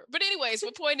dinosaur. But anyways,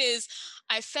 my point is,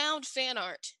 I found fan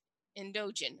art in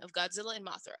Dojin of Godzilla and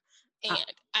Mothra, and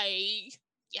I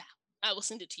will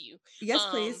send it to you. Yes,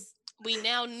 please. We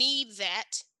now need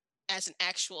that as an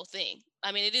actual thing.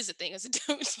 I mean, it is a thing as a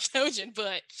Dojin,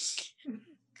 but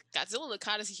Godzilla looked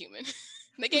hot as a human.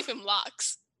 They gave him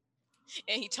locks,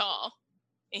 and he tall,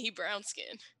 and he brown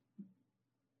skin,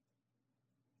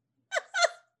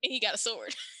 and he got a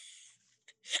sword.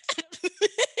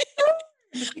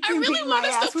 I really want my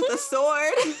ass with a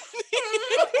sword.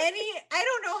 I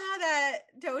don't know how that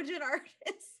Dojin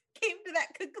artist came to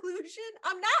that conclusion.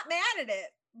 I'm not mad at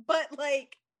it, but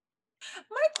like,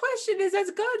 my question is, as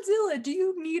Godzilla, do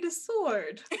you need a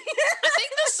sword? I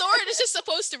think the sword is just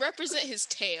supposed to represent his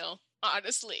tail,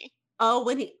 honestly. Oh,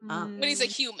 when he's a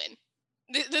human.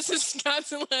 This is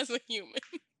Godzilla as a human.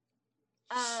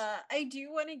 I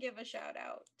do want to give a shout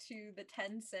out to the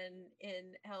Tensen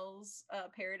in Hell's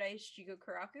Paradise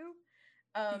Jigokuraku.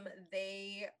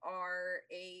 They are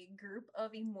a group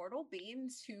of immortal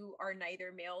beings who are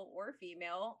neither male or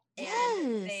female,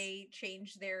 and they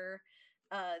change their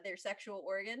sexual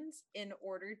organs in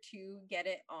order to get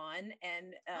it on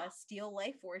and steal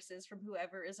life forces from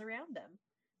whoever is around them.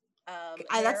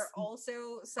 There are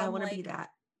also some, I want to like, be that.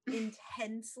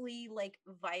 intensely like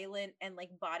violent and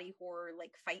like body horror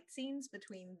like fight scenes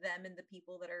between them and the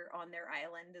people that are on their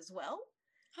island as well.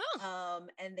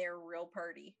 And they're real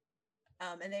party.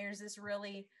 And there's this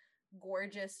really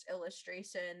gorgeous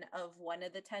illustration of one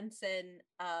of the Tensen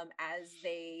as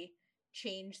they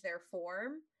change their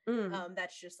form.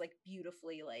 That's just like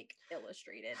beautifully like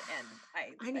illustrated, and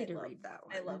I need to read that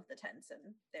one. I love the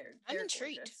Tensen. I'm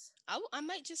intrigued. I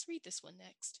might just read this one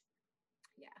next.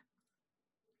 Yeah.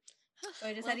 So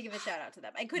I just had to give a shout out to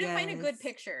them. I couldn't find a good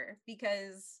picture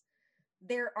because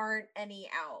there aren't any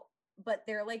out, but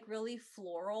they're like really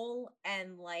floral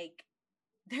and like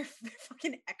they're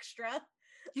fucking extra,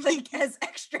 like as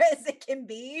extra as it can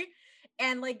be.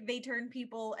 And like they turn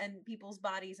people and people's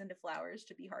bodies into flowers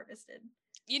to be harvested.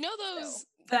 You know those?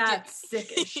 That's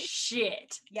sick as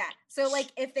shit. Yeah. So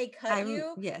like if they cut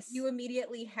you, yes, you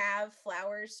immediately have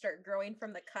flowers start growing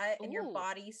from the cut, and your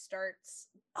body starts.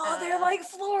 Oh, they're like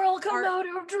floral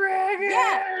Komodo dragons.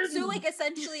 Yeah. So like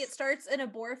essentially, it starts an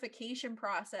aborification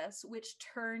process, which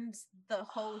turns the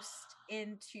host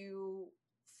into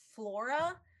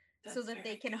flora. So that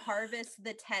they can harvest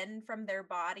the ten from their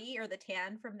body or the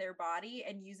tan from their body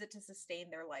and use it to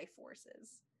sustain their life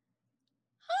forces.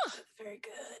 Huh. Very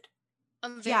good.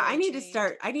 I need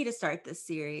to start this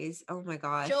series. Oh my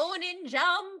gosh. Shonen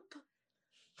Jump.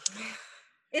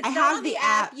 It's I not have on the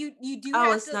app. You do Oh,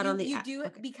 have it's to, not on the you app. do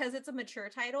Okay. because it's a mature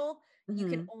title. You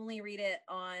can Mhm. only read it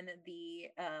on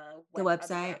the The on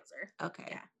website? browser. Okay.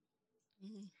 Yeah.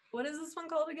 Mhm. What is this one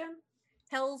called again?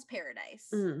 Hell's Paradise.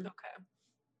 Mm. Okay.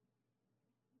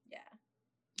 Yeah,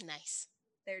 Nice.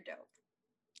 they're dope.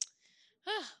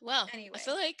 Well, Anyway. I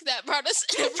feel like that brought us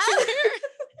everywhere.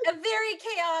 A very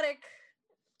chaotic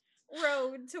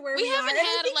road to where we haven't are. And I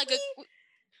had think like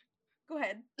Go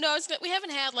ahead. No, we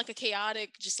haven't had like a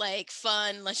chaotic, just like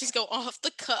fun, let's just go off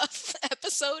the cuff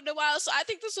episode in a while. So I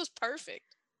think this was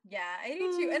perfect. Yeah, I do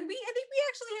too. And I think we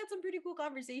actually had some pretty cool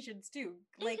conversations too.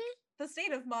 Like the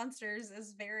State of Monsters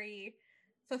is very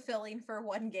fulfilling for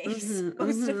one gaze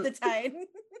most of the time.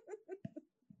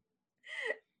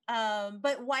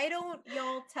 But why don't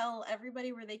y'all tell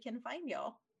everybody where they can find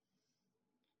y'all?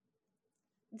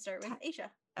 And start with Aisha.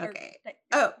 Okay. I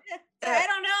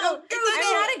don't know. I'm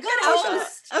not a good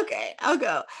host. Okay, I'll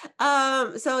go.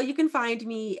 So you can find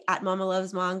me at Mama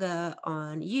Loves Manga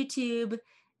on YouTube,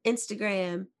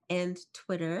 Instagram, and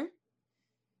Twitter.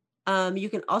 You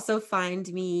can also find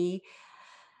me,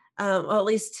 well, at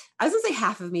least I was gonna say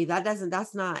half of me.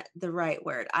 That's not the right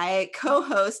word. I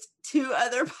co-host 2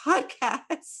 other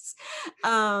podcasts,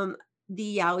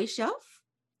 The Yaoi Shelf,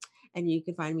 and you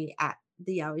can find me at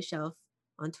The Yaoi Shelf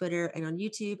on Twitter and on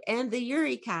YouTube, and the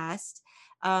Yuri Cast.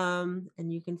 And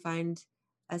you can find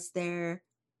us there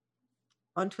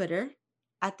on Twitter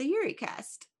at the Yuri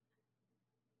Cast.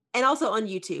 And also on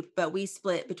YouTube, but we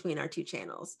split between our 2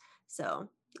 channels.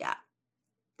 So yeah,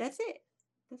 that's it.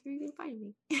 That's where you can find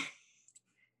me.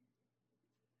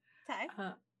 Ty?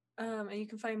 And you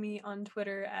can find me on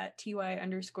Twitter at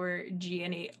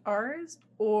TY_GN8Rs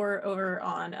or over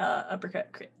on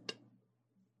Uppercut Crit.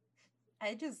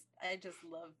 I just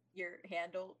love your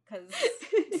handle because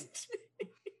it's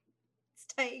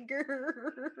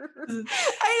Tiger.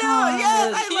 I know,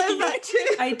 yes, I love that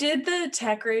too. I did the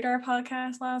Tech Radar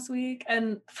podcast last week,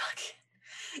 and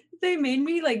they made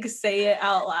me like say it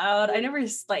out loud. I never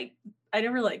say it,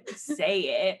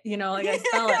 you know, like I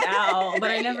spell it out, but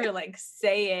I never like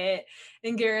say it.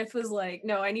 And Gareth was like,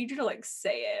 "No, I need you to like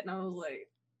say it," and I was like,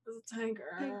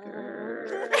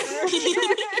 "Tiger."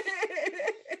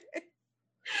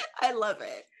 I love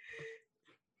it.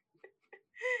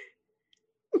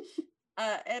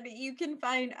 And you can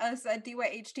find us at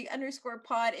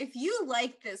DYHT_pod. If you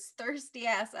like this thirsty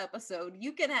ass episode,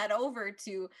 you can head over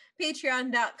to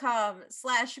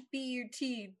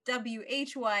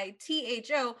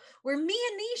patreon.com/BUTWHYTHO, where me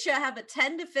and Nisha have a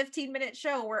 10 to 15 minute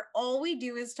show where all we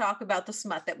do is talk about the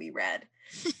smut that we read.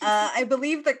 I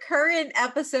believe the current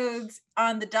episodes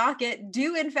on the docket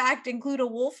do in fact include a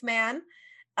Wolfman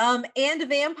and a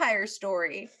vampire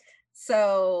story.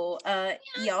 So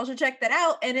y'all should check that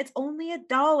out, and it's only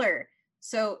 $1.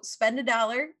 So spend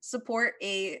 $1, support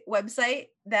a website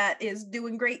that is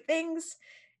doing great things,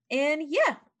 and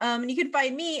yeah, you can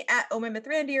find me at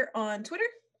OMMithrandir on Twitter.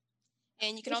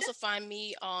 And you can also find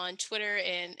me on Twitter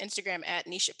and Instagram at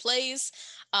Nisha Plays.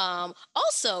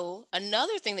 Also,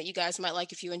 another thing that you guys might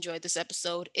like if you enjoyed this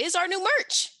episode is our new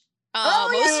merch. We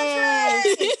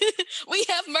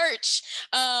have merch.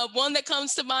 One that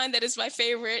comes to mind that is my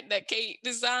favorite that Kate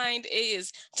designed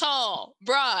is Tall,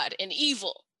 Broad, and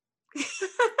Evil.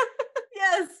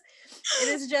 Yes, it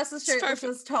is just a shirt that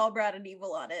says Tall, Broad, and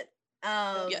Evil on it.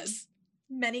 Yes.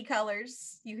 Many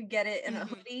colors. You can get it in a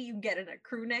hoodie, you can get it in a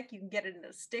crew neck, you can get it in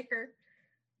a sticker.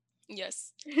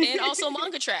 Yes. And also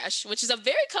Manga Trash, which is a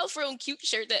very colorful and cute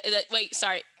shirt that wait,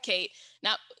 sorry, Kate.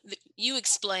 Now you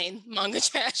explain Manga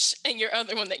Trash and your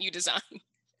other one that you designed.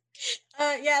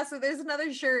 Yeah, so there's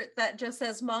another shirt that just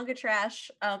says Manga Trash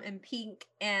in pink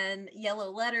and yellow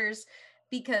letters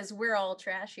because we're all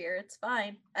trash here. It's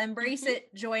fine. Embrace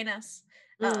it. Join us.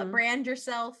 Brand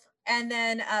yourself. And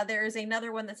then there is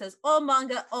another one that says all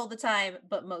manga all the time,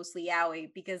 but mostly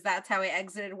yaoi, because that's how I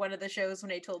exited one of the shows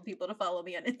when I told people to follow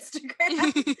me on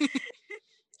Instagram.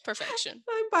 Perfection.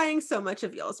 I'm buying so much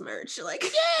of y'all's merch. Like,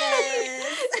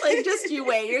 yes. like just you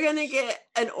wait. You're gonna get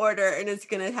an order and it's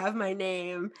gonna have my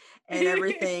name and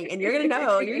everything, and you're gonna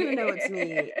know it's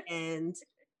me. And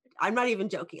I'm not even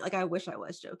joking. Like, I wish I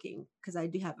was joking because I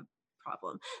do have a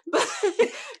problem. But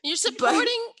you're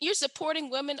supporting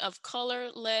women of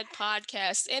color-led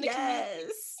podcasts and a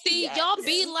community. See, y'all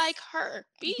be like her.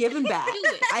 Be giving back.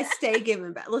 I stay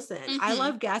giving back. Listen, I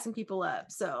love gassing people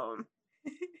up. So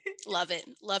love it.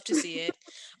 Love to see it.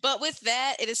 But with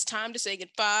that, it is time to say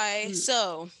goodbye.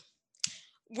 So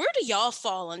where do y'all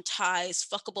fall on Ty's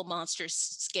fuckable monsters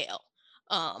scale?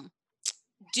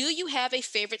 Do you have a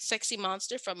favorite sexy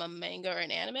monster from a manga or an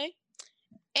anime?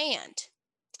 And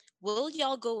will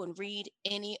y'all go and read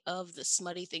any of the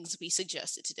smutty things we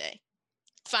suggested today?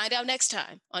 Find out next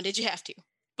time on Did You Have To?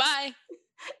 Bye!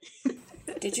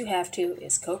 Did You Have To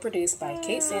is co-produced by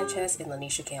Kate Sanchez and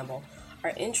Lanisha Campbell.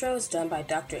 Our intro is done by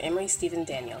Dr. Emery Stephen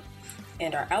Daniel.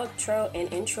 And our outro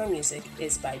and intro music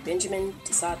is by Benjamin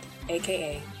Tissot,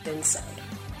 aka Ben Sound.